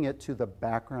relating it to the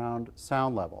background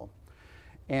sound level,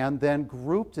 and then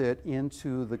grouped it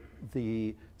into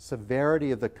the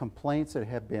severity of the complaints that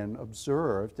have been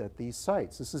observed at these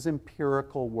sites. This is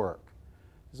empirical work.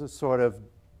 This is sort of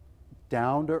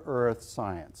down-to-earth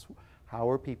science. How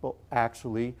are people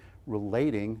actually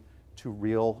relating to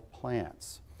real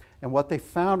plants? And what they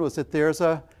found was that there's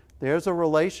a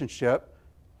relationship,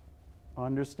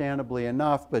 understandably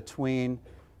enough, between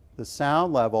the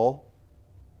sound level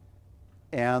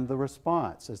and the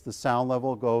response. As the sound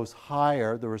level goes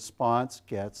higher, the response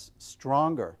gets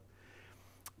stronger.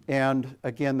 And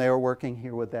again, they were working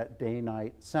here with that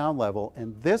day-night sound level.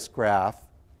 And this graph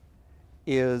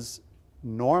is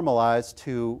normalized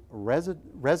to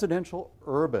residential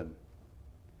urban.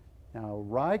 Now,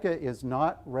 Riga is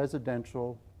not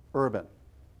residential urban.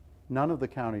 None of the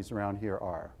counties around here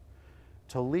are.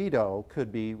 Toledo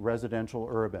could be residential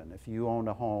urban. If you owned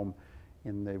a home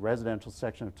in the residential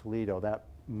section of Toledo, that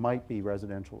might be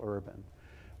residential urban.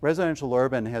 Residential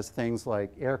urban has things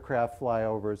like aircraft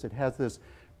flyovers. It has this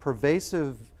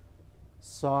pervasive,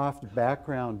 soft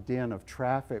background din of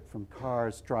traffic from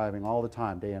cars driving all the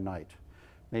time, day and night.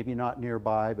 Maybe not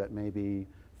nearby, but maybe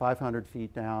 500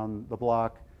 feet down the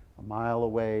block, a mile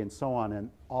away, and so on. And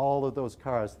all of those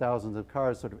cars, thousands of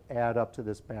cars, sort of add up to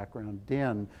this background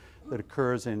din that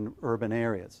occurs in urban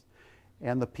areas.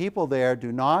 And the people there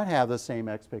do not have the same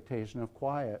expectation of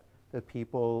quiet that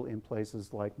people in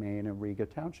places like Maine and Riga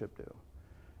Township do,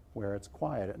 where it's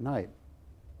quiet at night.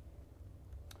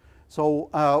 So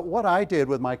what I did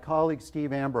with my colleague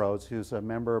Steve Ambrose, who's a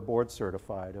member board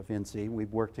certified of INSEE,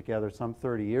 we've worked together some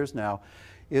 30 years now,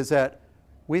 is that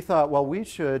we thought, well, we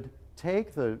should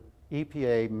take the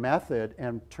EPA method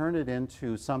and turn it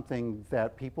into something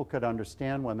that people could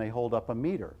understand when they hold up a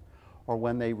meter or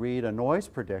when they read a noise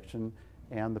prediction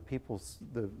and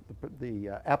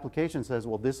the application says,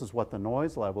 well, this is what the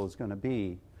noise level is going to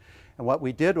be. And what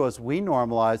we did was we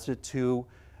normalized it to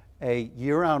a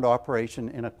year-round operation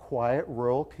in a quiet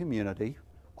rural community.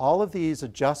 All of these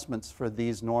adjustments for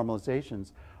these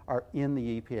normalizations are in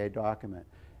the EPA document.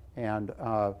 And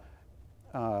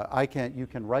you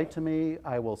can write to me.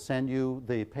 I will send you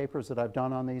the papers that I've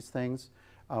done on these things.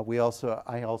 I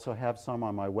also have some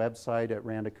on my website at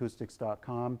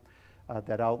randacoustics.com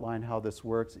that outline how this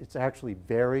works. It's actually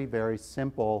very, very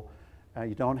simple.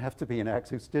 You don't have to be an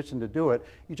acoustician to do it.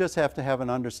 You just have to have an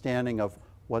understanding of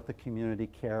what the community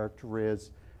character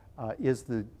is. Is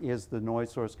the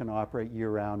noise source going to operate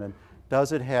year-round? And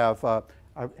does it have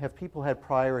people had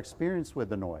prior experience with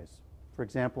the noise? For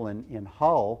example, in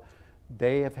Hull,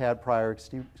 they have had prior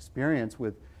experience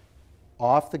with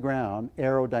off-the-ground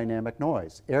aerodynamic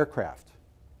noise, aircraft.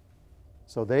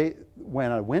 So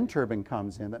when a wind turbine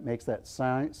comes in that makes that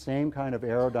same kind of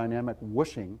aerodynamic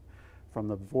whooshing from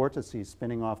the vortices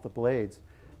spinning off the blades,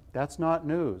 that's not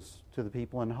news to the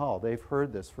people in Hull. They've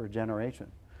heard this for a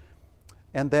generation.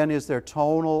 And then is there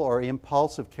tonal or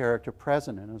impulsive character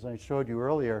present? And as I showed you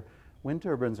earlier, wind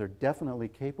turbines are definitely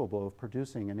capable of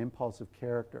producing an impulsive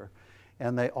character.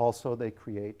 And they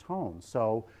create tone.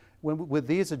 So with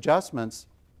these adjustments,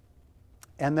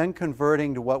 and then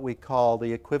converting to what we call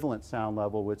the equivalent sound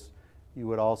level, which you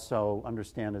would also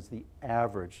understand as the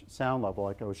average sound level,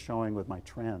 like I was showing with my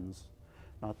trends.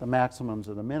 Not the maximums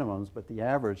or the minimums, but the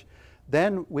average.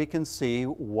 Then we can see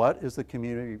what is the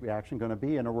community reaction going to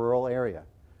be in a rural area.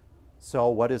 So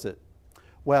what is it?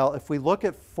 Well, if we look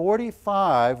at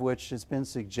 45, which has been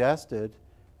suggested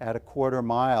at a quarter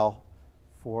mile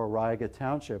for Riga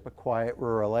Township, a quiet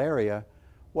rural area,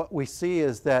 what we see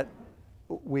is that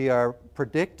we are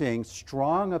predicting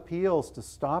strong appeals to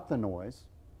stop the noise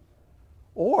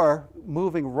or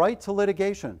moving right to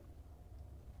litigation.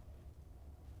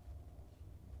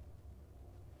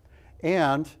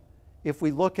 And if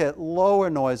we look at lower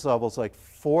noise levels like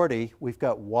 40, we've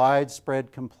got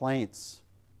widespread complaints.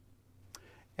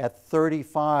 At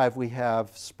 35, we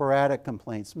have sporadic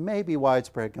complaints, maybe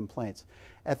widespread complaints.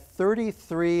 At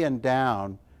 33 and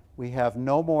down, we have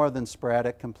no more than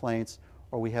sporadic complaints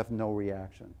or we have no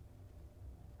reaction.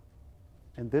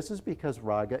 And this is because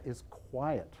Riga is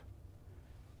quiet.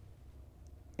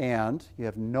 And you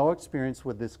have no experience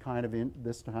with this kind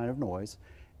of noise,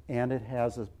 and it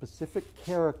has a specific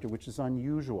character which is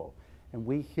unusual, and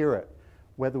we hear it.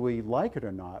 Whether we like it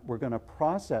or not, we're going to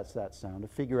process that sound to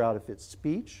figure out if it's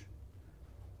speech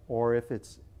or if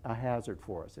it's a hazard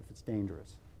for us, if it's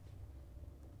dangerous.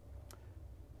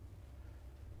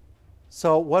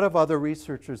 So what have other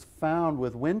researchers found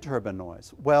with wind turbine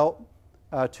noise? Well,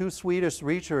 two Swedish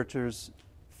researchers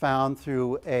found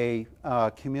through a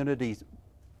community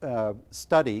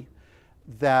study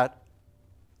that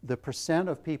the percent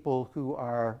of people who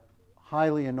are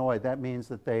highly annoyed, that means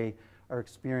that they are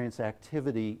experiencing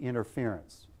activity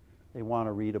interference. They want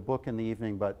to read a book in the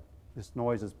evening, but this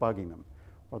noise is bugging them.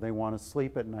 Or they want to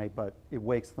sleep at night, but it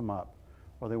wakes them up.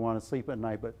 Or they want to sleep at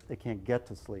night, but they can't get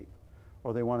to sleep.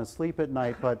 Or they want to sleep at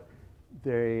night, but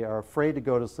they are afraid to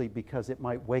go to sleep because it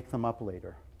might wake them up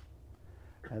later.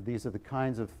 These are the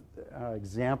kinds of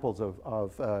examples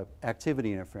of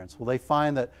activity interference. Well, they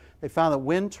found that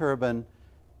wind turbine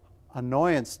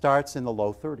annoyance starts in the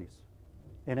low 30s,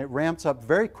 and it ramps up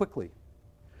very quickly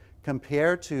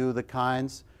compared to the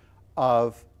kinds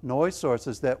of noise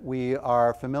sources that we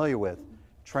are familiar with,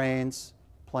 trains,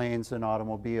 planes, and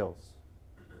automobiles,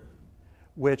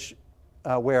 which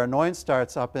where annoyance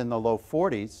starts up in the low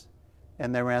 40s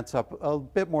and then ramps up a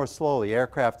bit more slowly.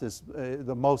 Aircraft is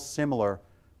the most similar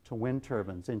to wind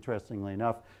turbines, interestingly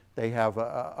enough. They have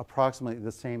approximately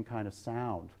the same kind of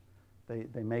sound.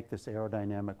 They make this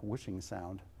aerodynamic whooshing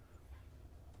sound.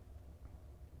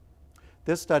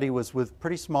 This study was with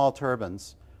pretty small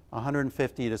turbines,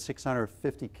 150 to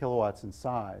 650 kilowatts in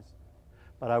size.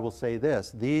 But I will say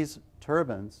this, these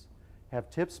turbines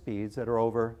have tip speeds that are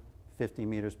over 50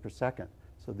 meters per second.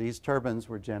 So these turbines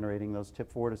were generating those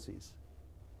tip vortices.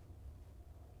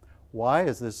 Why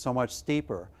is this so much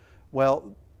steeper?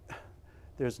 Well,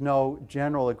 there's no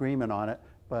general agreement on it,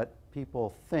 but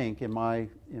people think, in my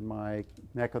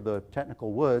neck of the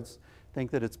technical woods,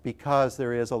 think that it's because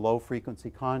there is a low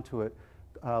frequency content,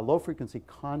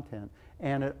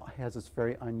 and it has this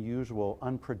very unusual,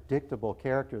 unpredictable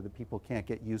character that people can't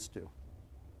get used to.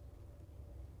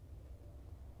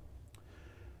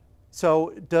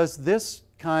 So does this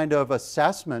kind of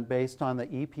assessment based on the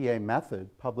EPA method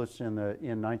published in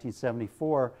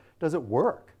 1974, does it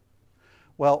work?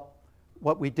 Well,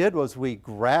 what we did was we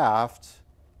graphed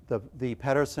the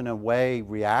Pedersen and Way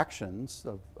reactions,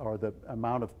 or the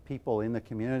amount of people in the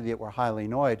community that were highly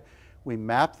annoyed. We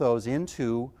mapped those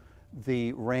into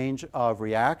the range of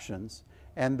reactions,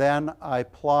 and then I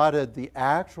plotted the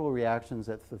actual reactions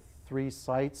at the 3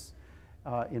 sites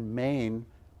in Maine,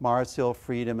 Mars Hill,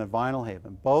 Freedom, and Vinyl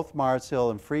Haven. Both Mars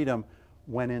Hill and Freedom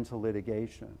went into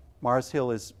litigation. Mars Hill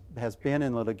has been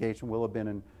in litigation, will have been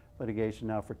in litigation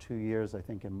now for 2 years, I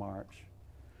think in March.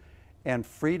 And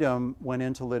Freedom went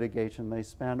into litigation. They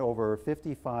spent over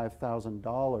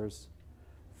 $55,000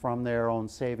 from their own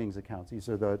savings accounts. These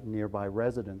are the nearby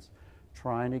residents,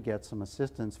 trying to get some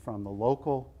assistance from the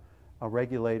local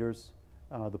regulators,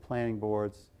 the planning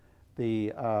boards,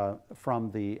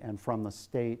 from the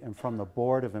state and from the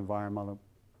Board of Environmental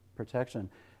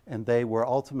Protection, and they were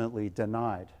ultimately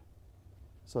denied.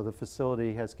 So the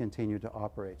facility has continued to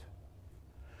operate.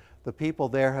 The people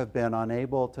there have been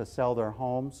unable to sell their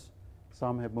homes.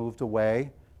 Some have moved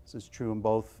away. This is true in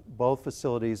both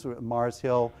facilities. Mars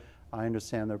Hill, I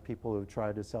understand there are people who have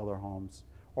tried to sell their homes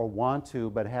or want to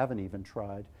but haven't even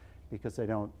tried because they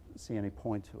don't see any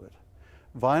point to it.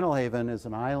 Vinyl Haven is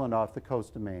an island off the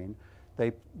coast of Maine.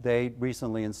 They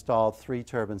recently installed 3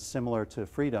 turbines similar to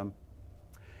Freedom,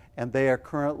 and they are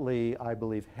currently, I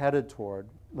believe, headed toward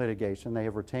litigation. They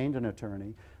have retained an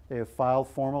attorney. They have filed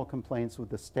formal complaints with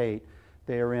the state.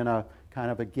 They are in a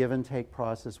kind of a give and take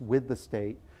process with the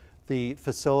state. The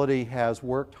facility has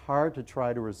worked hard to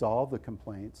try to resolve the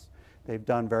complaints. They've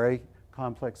done very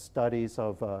complex studies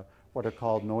of what are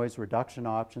called noise reduction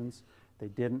options. They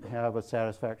didn't have a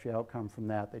satisfactory outcome from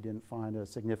that. They didn't find a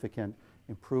significant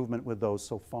improvement with those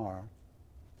so far.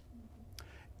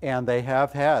 And they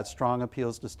have had strong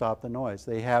appeals to stop the noise.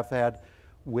 They have had,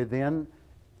 within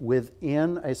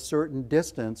a certain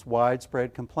distance,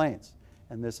 widespread complaints.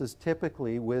 And this is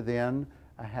typically within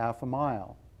a half a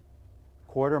mile,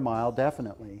 quarter mile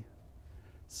definitely,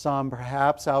 some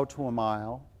perhaps out to a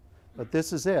mile, but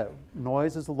this is it.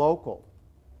 Noise is local.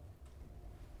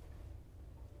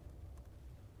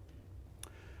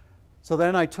 So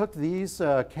then I took these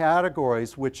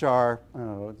categories, which are,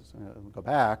 go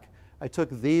back, I took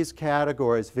these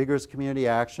categories: vigorous community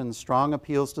action, strong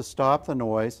appeals to stop the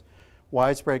noise,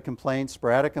 widespread complaints,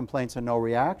 sporadic complaints, and no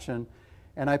reaction,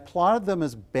 and I plotted them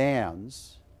as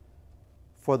bands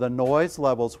for the noise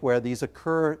levels where these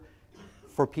occur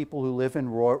for people who live in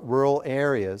rural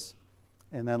areas,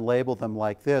 and then labeled them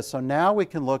like this. So now we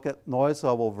can look at noise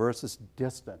level versus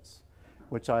distance,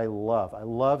 which I love. I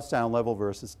love sound level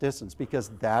versus distance because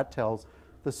that tells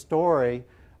the story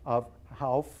of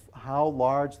how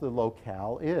large the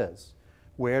locale is.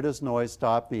 Where does noise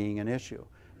stop being an issue?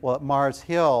 Well, at Mars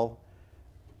Hill,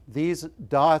 these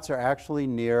dots are actually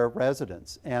near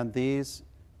residents, and these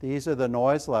are the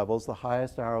noise levels, the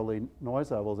highest hourly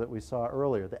noise levels that we saw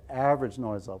earlier, the average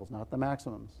noise levels, not the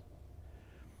maximums.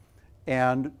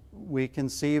 And we can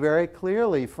see very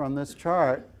clearly from this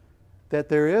chart that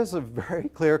there is a very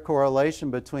clear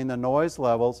correlation between the noise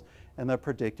levels and the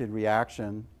predicted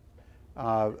reaction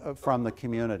from the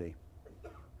community.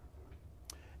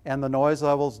 And the noise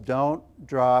levels don't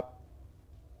drop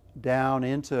down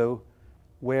into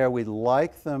where we'd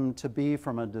like them to be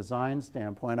from a design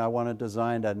standpoint. I want to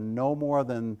design to no more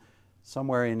than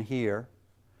somewhere in here.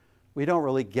 We don't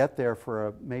really get there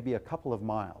for maybe a couple of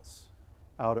miles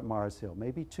out at Mars Hill,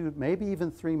 maybe 2, maybe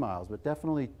even 3 miles, but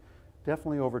definitely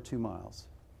over 2 miles.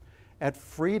 At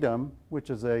Freedom, which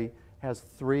is has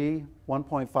 3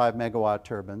 1.5 megawatt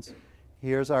turbines,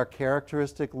 here's our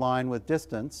characteristic line with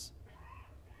distance,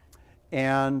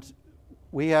 and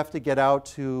we have to get out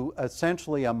to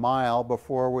essentially a mile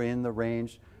before we're in the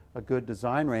range, a good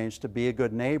design range, to be a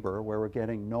good neighbor, where we're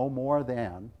getting no more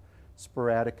than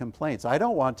sporadic complaints. I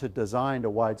don't want to design to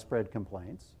widespread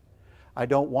complaints. I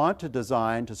don't want to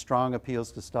design to strong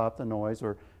appeals to stop the noise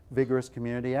or vigorous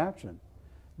community action.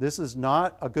 This is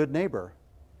not a good neighbor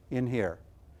in here.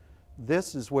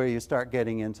 This is where you start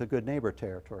getting into good neighbor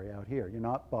territory out here. You're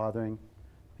not bothering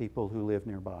people who live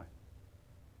nearby.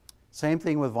 Same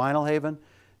thing with Vinyl Haven.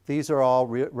 These are all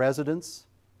residence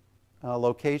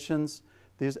locations.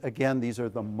 These are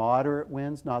the moderate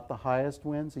winds, not the highest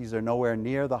winds. These are nowhere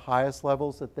near the highest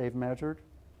levels that they've measured.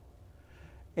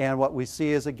 And what we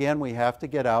see is, again, we have to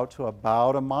get out to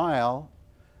about a mile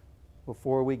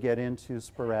before we get into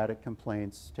sporadic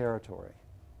complaints territory.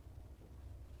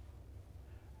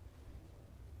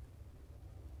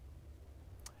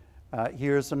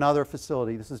 Here's another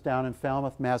facility. This is down in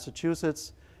Falmouth,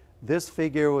 Massachusetts. This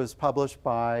figure was published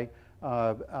by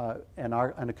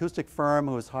an acoustic firm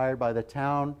who was hired by the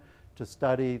town to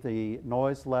study the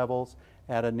noise levels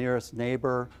at a nearest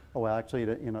neighbor, well, actually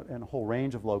in a whole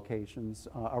range of locations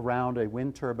around a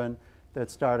wind turbine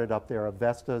that started up there, a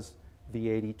Vestas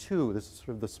V82. This is sort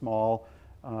of the small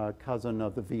cousin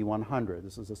of the V100.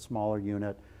 This is a smaller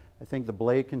unit. I think the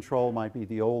blade control might be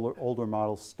the older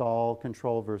model stall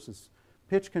control versus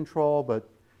pitch control, but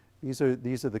these are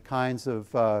the kinds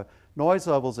of noise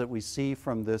levels that we see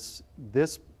from this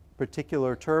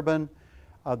particular turbine.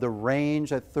 The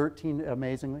range at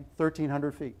amazingly,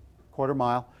 1,300 feet, quarter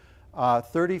mile,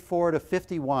 34 to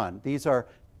 51. These are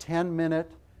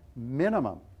 10-minute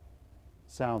minimum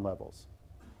sound levels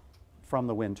from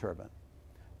the wind turbine.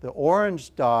 The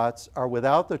orange dots are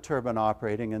without the turbine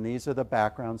operating, and these are the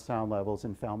background sound levels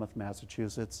in Falmouth,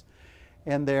 Massachusetts,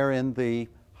 and they're in the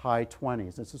high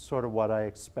 20s. This is sort of what I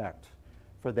expect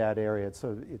for that area.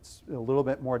 So it's a little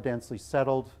bit more densely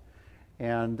settled,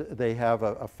 and they have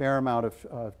a fair amount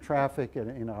of traffic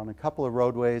on a couple of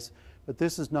roadways, but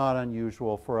this is not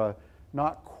unusual for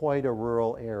not quite a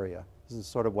rural area. This is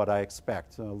sort of what I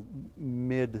expect, so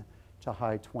mid to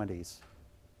high 20s.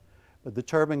 But the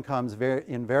turbine comes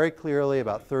in very clearly,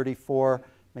 about 34,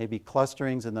 maybe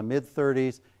clusterings in the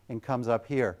mid-30s, and comes up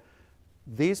here.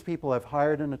 These people have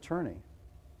hired an attorney.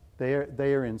 They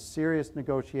are in serious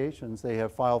negotiations. They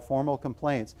have filed formal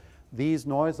complaints. These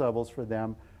noise levels for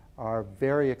them are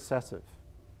very excessive.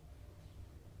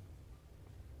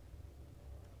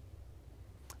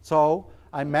 So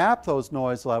I mapped those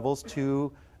noise levels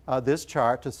to this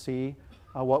chart to see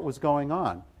what was going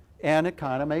on. And it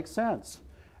kind of makes sense.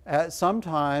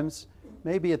 Sometimes,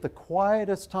 maybe at the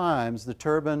quietest times, the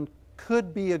turbine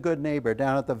could be a good neighbor.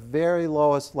 Down at the very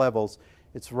lowest levels,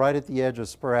 it's right at the edge of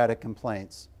sporadic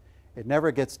complaints. It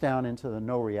never gets down into the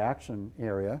no reaction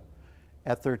area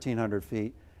at 1,300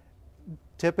 feet.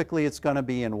 Typically, it's going to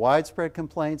be in widespread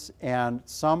complaints, and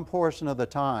some portion of the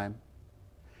time,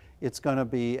 it's going to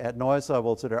be at noise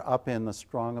levels that are up in the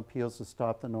strong appeals to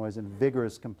stop the noise and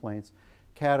vigorous complaints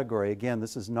category. Again,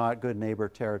 this is not good neighbor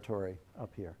territory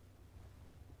up here.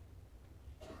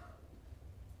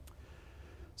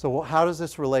 So how does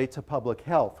this relate to public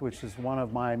health, which is one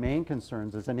of my main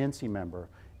concerns as an INSEE member?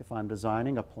 If I'm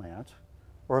designing a plant,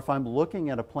 or if I'm looking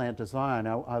at a plant design,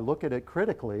 I look at it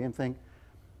critically and think,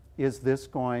 is this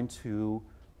going to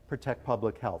protect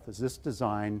public health? Is this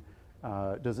design,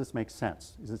 does this make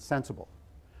sense? Is it sensible?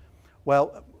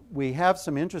 Well, we have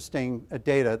some interesting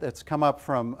data that's come up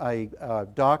from a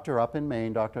doctor up in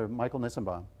Maine, Dr. Michael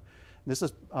Nissenbaum. This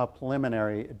is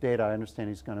preliminary data. I understand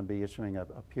he's going to be issuing a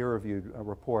peer-reviewed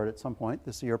report at some point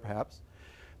this year, perhaps.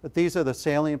 But these are the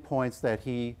salient points that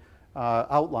he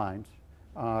outlined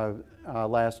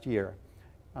last year.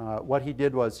 What he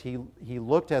did was he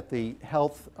looked at the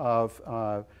health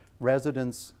of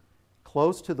residents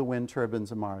close to the wind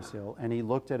turbines in Mars Hill, and he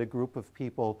looked at a group of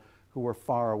people who were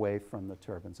far away from the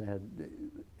turbines and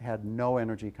had no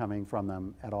energy coming from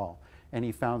them at all. And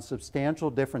he found substantial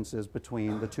differences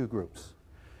between the two groups.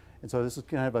 And so this is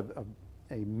kind of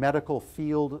a medical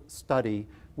field study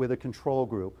with a control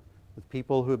group, with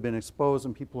people who have been exposed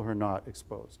and people who are not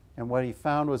exposed. And what he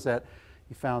found was that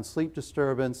he found sleep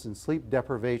disturbance and sleep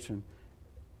deprivation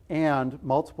and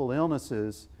multiple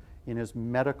illnesses in his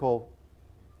medical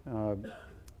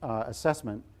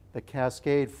assessment that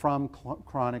cascade from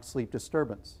chronic sleep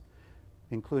disturbance,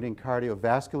 including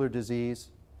cardiovascular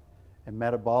disease and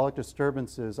metabolic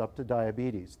disturbances up to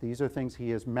diabetes. These are things he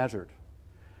has measured.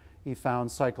 He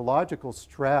found psychological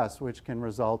stress, which can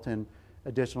result in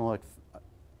additional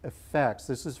effects.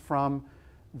 This is from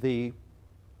the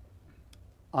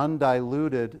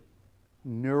undiluted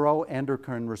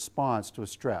neuroendocrine response to a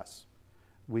stress.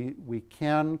 We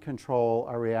can control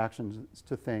our reactions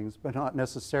to things, but not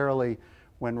necessarily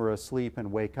when we're asleep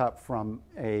and wake up from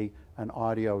an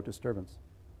audio disturbance.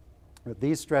 But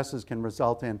these stresses can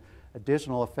result in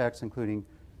additional effects, including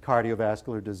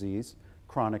cardiovascular disease,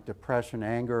 chronic depression,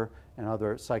 anger, and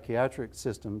other psychiatric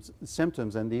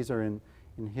symptoms, and these are in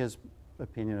his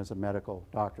opinion as a medical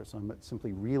doctor, so I'm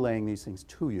simply relaying these things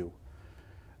to you.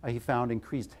 He found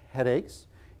increased headaches.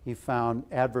 He found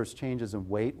adverse changes in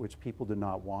weight, which people did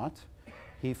not want.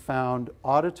 He found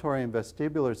auditory and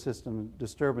vestibular system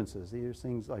disturbances. These are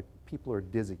things like people are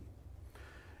dizzy.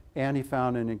 And he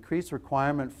found an increased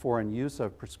requirement for and use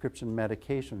of prescription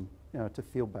medication to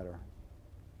feel better.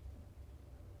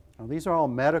 Now, these are all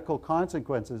medical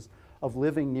consequences of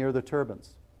living near the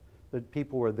turbines. The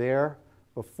people were there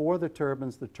before the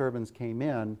turbines came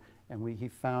in, and he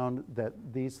found that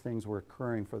these things were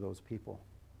occurring for those people.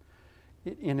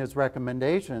 In his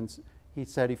recommendations, he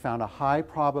said he found a high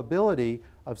probability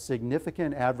of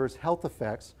significant adverse health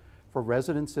effects for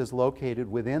residences located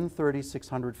within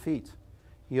 3,600 feet.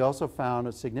 He also found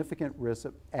a significant risk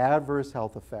of adverse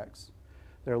health effects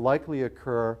that likely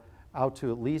occur out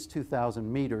to at least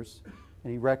 2,000 meters,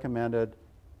 and he recommended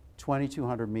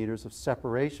 2,200 meters of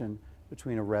separation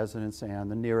between a residence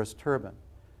and the nearest turbine.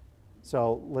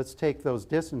 So let's take those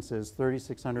distances,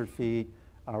 3,600 feet,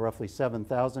 roughly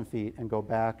 7,000 feet, and go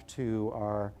back to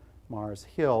our Mars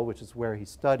Hill, which is where he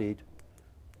studied.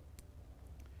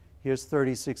 Here's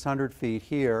 3,600 feet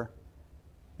here,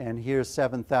 and here's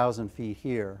 7,000 feet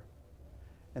here.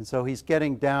 And so he's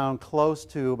getting down close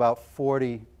to about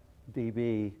 40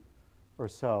 dB or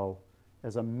so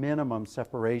as a minimum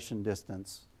separation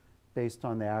distance based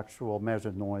on the actual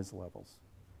measured noise levels.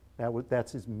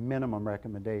 That's his minimum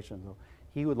recommendation. So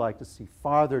he would like to see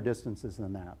farther distances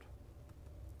than that.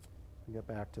 I'll get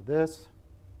back to this.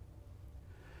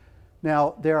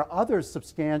 Now, there are other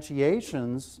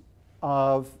substantiations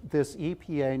of this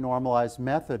EPA normalized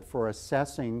method for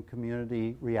assessing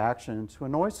community reaction to a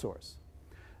noise source.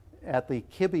 At the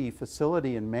Kibbe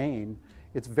facility in Maine,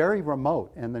 it's very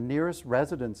remote, and the nearest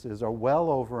residences are well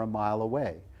over a mile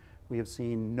away. We have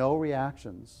seen no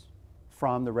reactions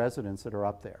from the residents that are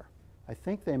up there. I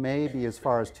think they may be as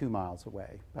far as 2 miles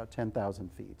away, about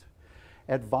 10,000 feet.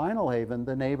 At Vinalhaven,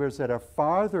 the neighbors that are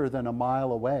farther than a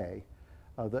mile away,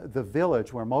 the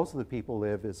village where most of the people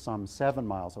live is some 7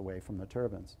 miles away from the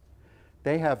turbines.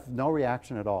 They have no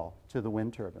reaction at all to the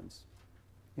wind turbines.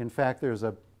 In fact,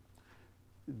 it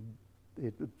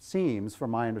seems,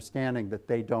 from my understanding, that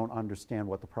they don't understand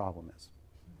what the problem is.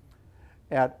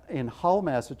 In Hull,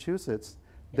 Massachusetts,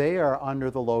 they are under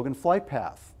the Logan flight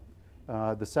path,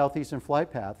 the southeastern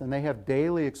flight path, and they have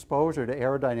daily exposure to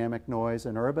aerodynamic noise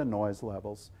and urban noise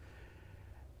levels.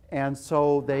 And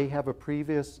so they have a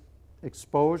previous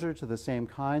exposure to the same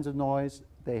kinds of noise.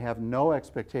 They have no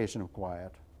expectation of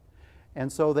quiet.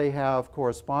 And so they have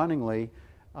correspondingly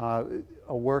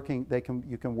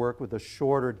you can work with a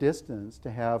shorter distance to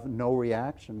have no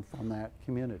reaction from that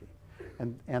community.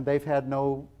 And they've had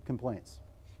no complaints.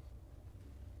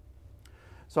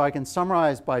 So I can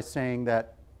summarize by saying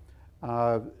that,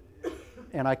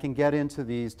 and I can get into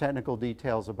these technical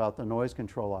details about the noise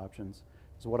control options.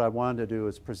 So what I wanted to do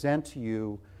is present to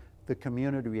you the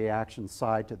community reaction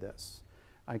side to this.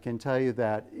 I can tell you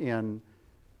that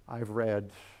I've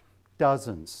read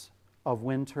dozens of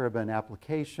wind turbine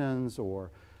applications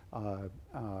or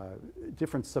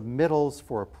different submittals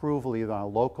for approval either on a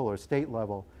local or state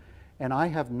level, and I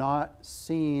have not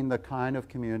seen the kind of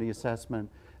community assessment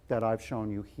that I've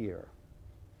shown you here.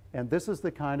 And this is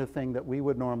the kind of thing that we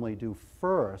would normally do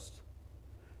first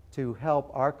to help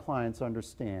our clients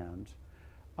understand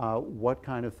what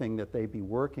kind of thing that they'd be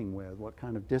working with, what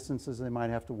kind of distances they might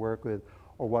have to work with,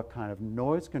 or what kind of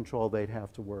noise control they'd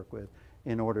have to work with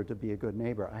in order to be a good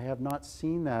neighbor. I have not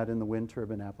seen that in the wind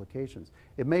turbine applications.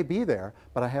 It may be there,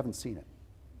 but I haven't seen it.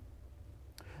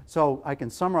 So I can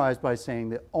summarize by saying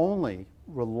the only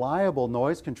reliable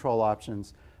noise control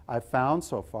options I've found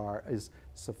so far is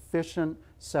sufficient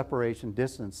separation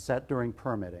distance set during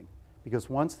permitting. Because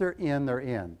once they're in, they're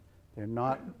in. They're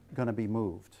not going to be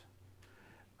moved.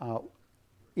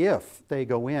 If they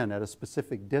go in at a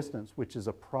specific distance, which is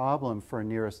a problem for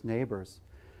nearest neighbors,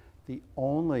 the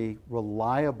only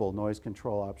reliable noise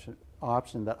control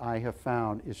option that I have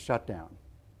found is shutdown.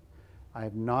 I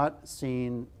have not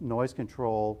seen noise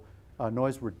control,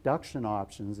 noise reduction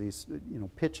options, these,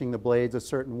 pitching the blades a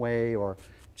certain way or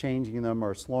changing them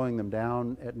or slowing them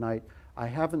down at night. I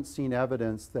haven't seen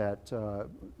evidence that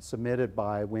submitted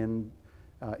by wind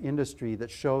industry that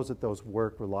shows that those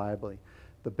work reliably.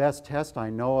 The best test I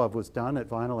know of was done at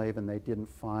Vinalhaven. They didn't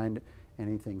find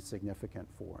anything significant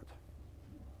for it.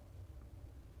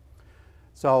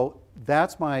 So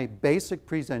that's my basic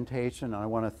presentation. I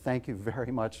want to thank you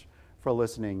very much for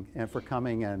listening and for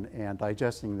coming and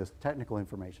digesting this technical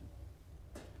information.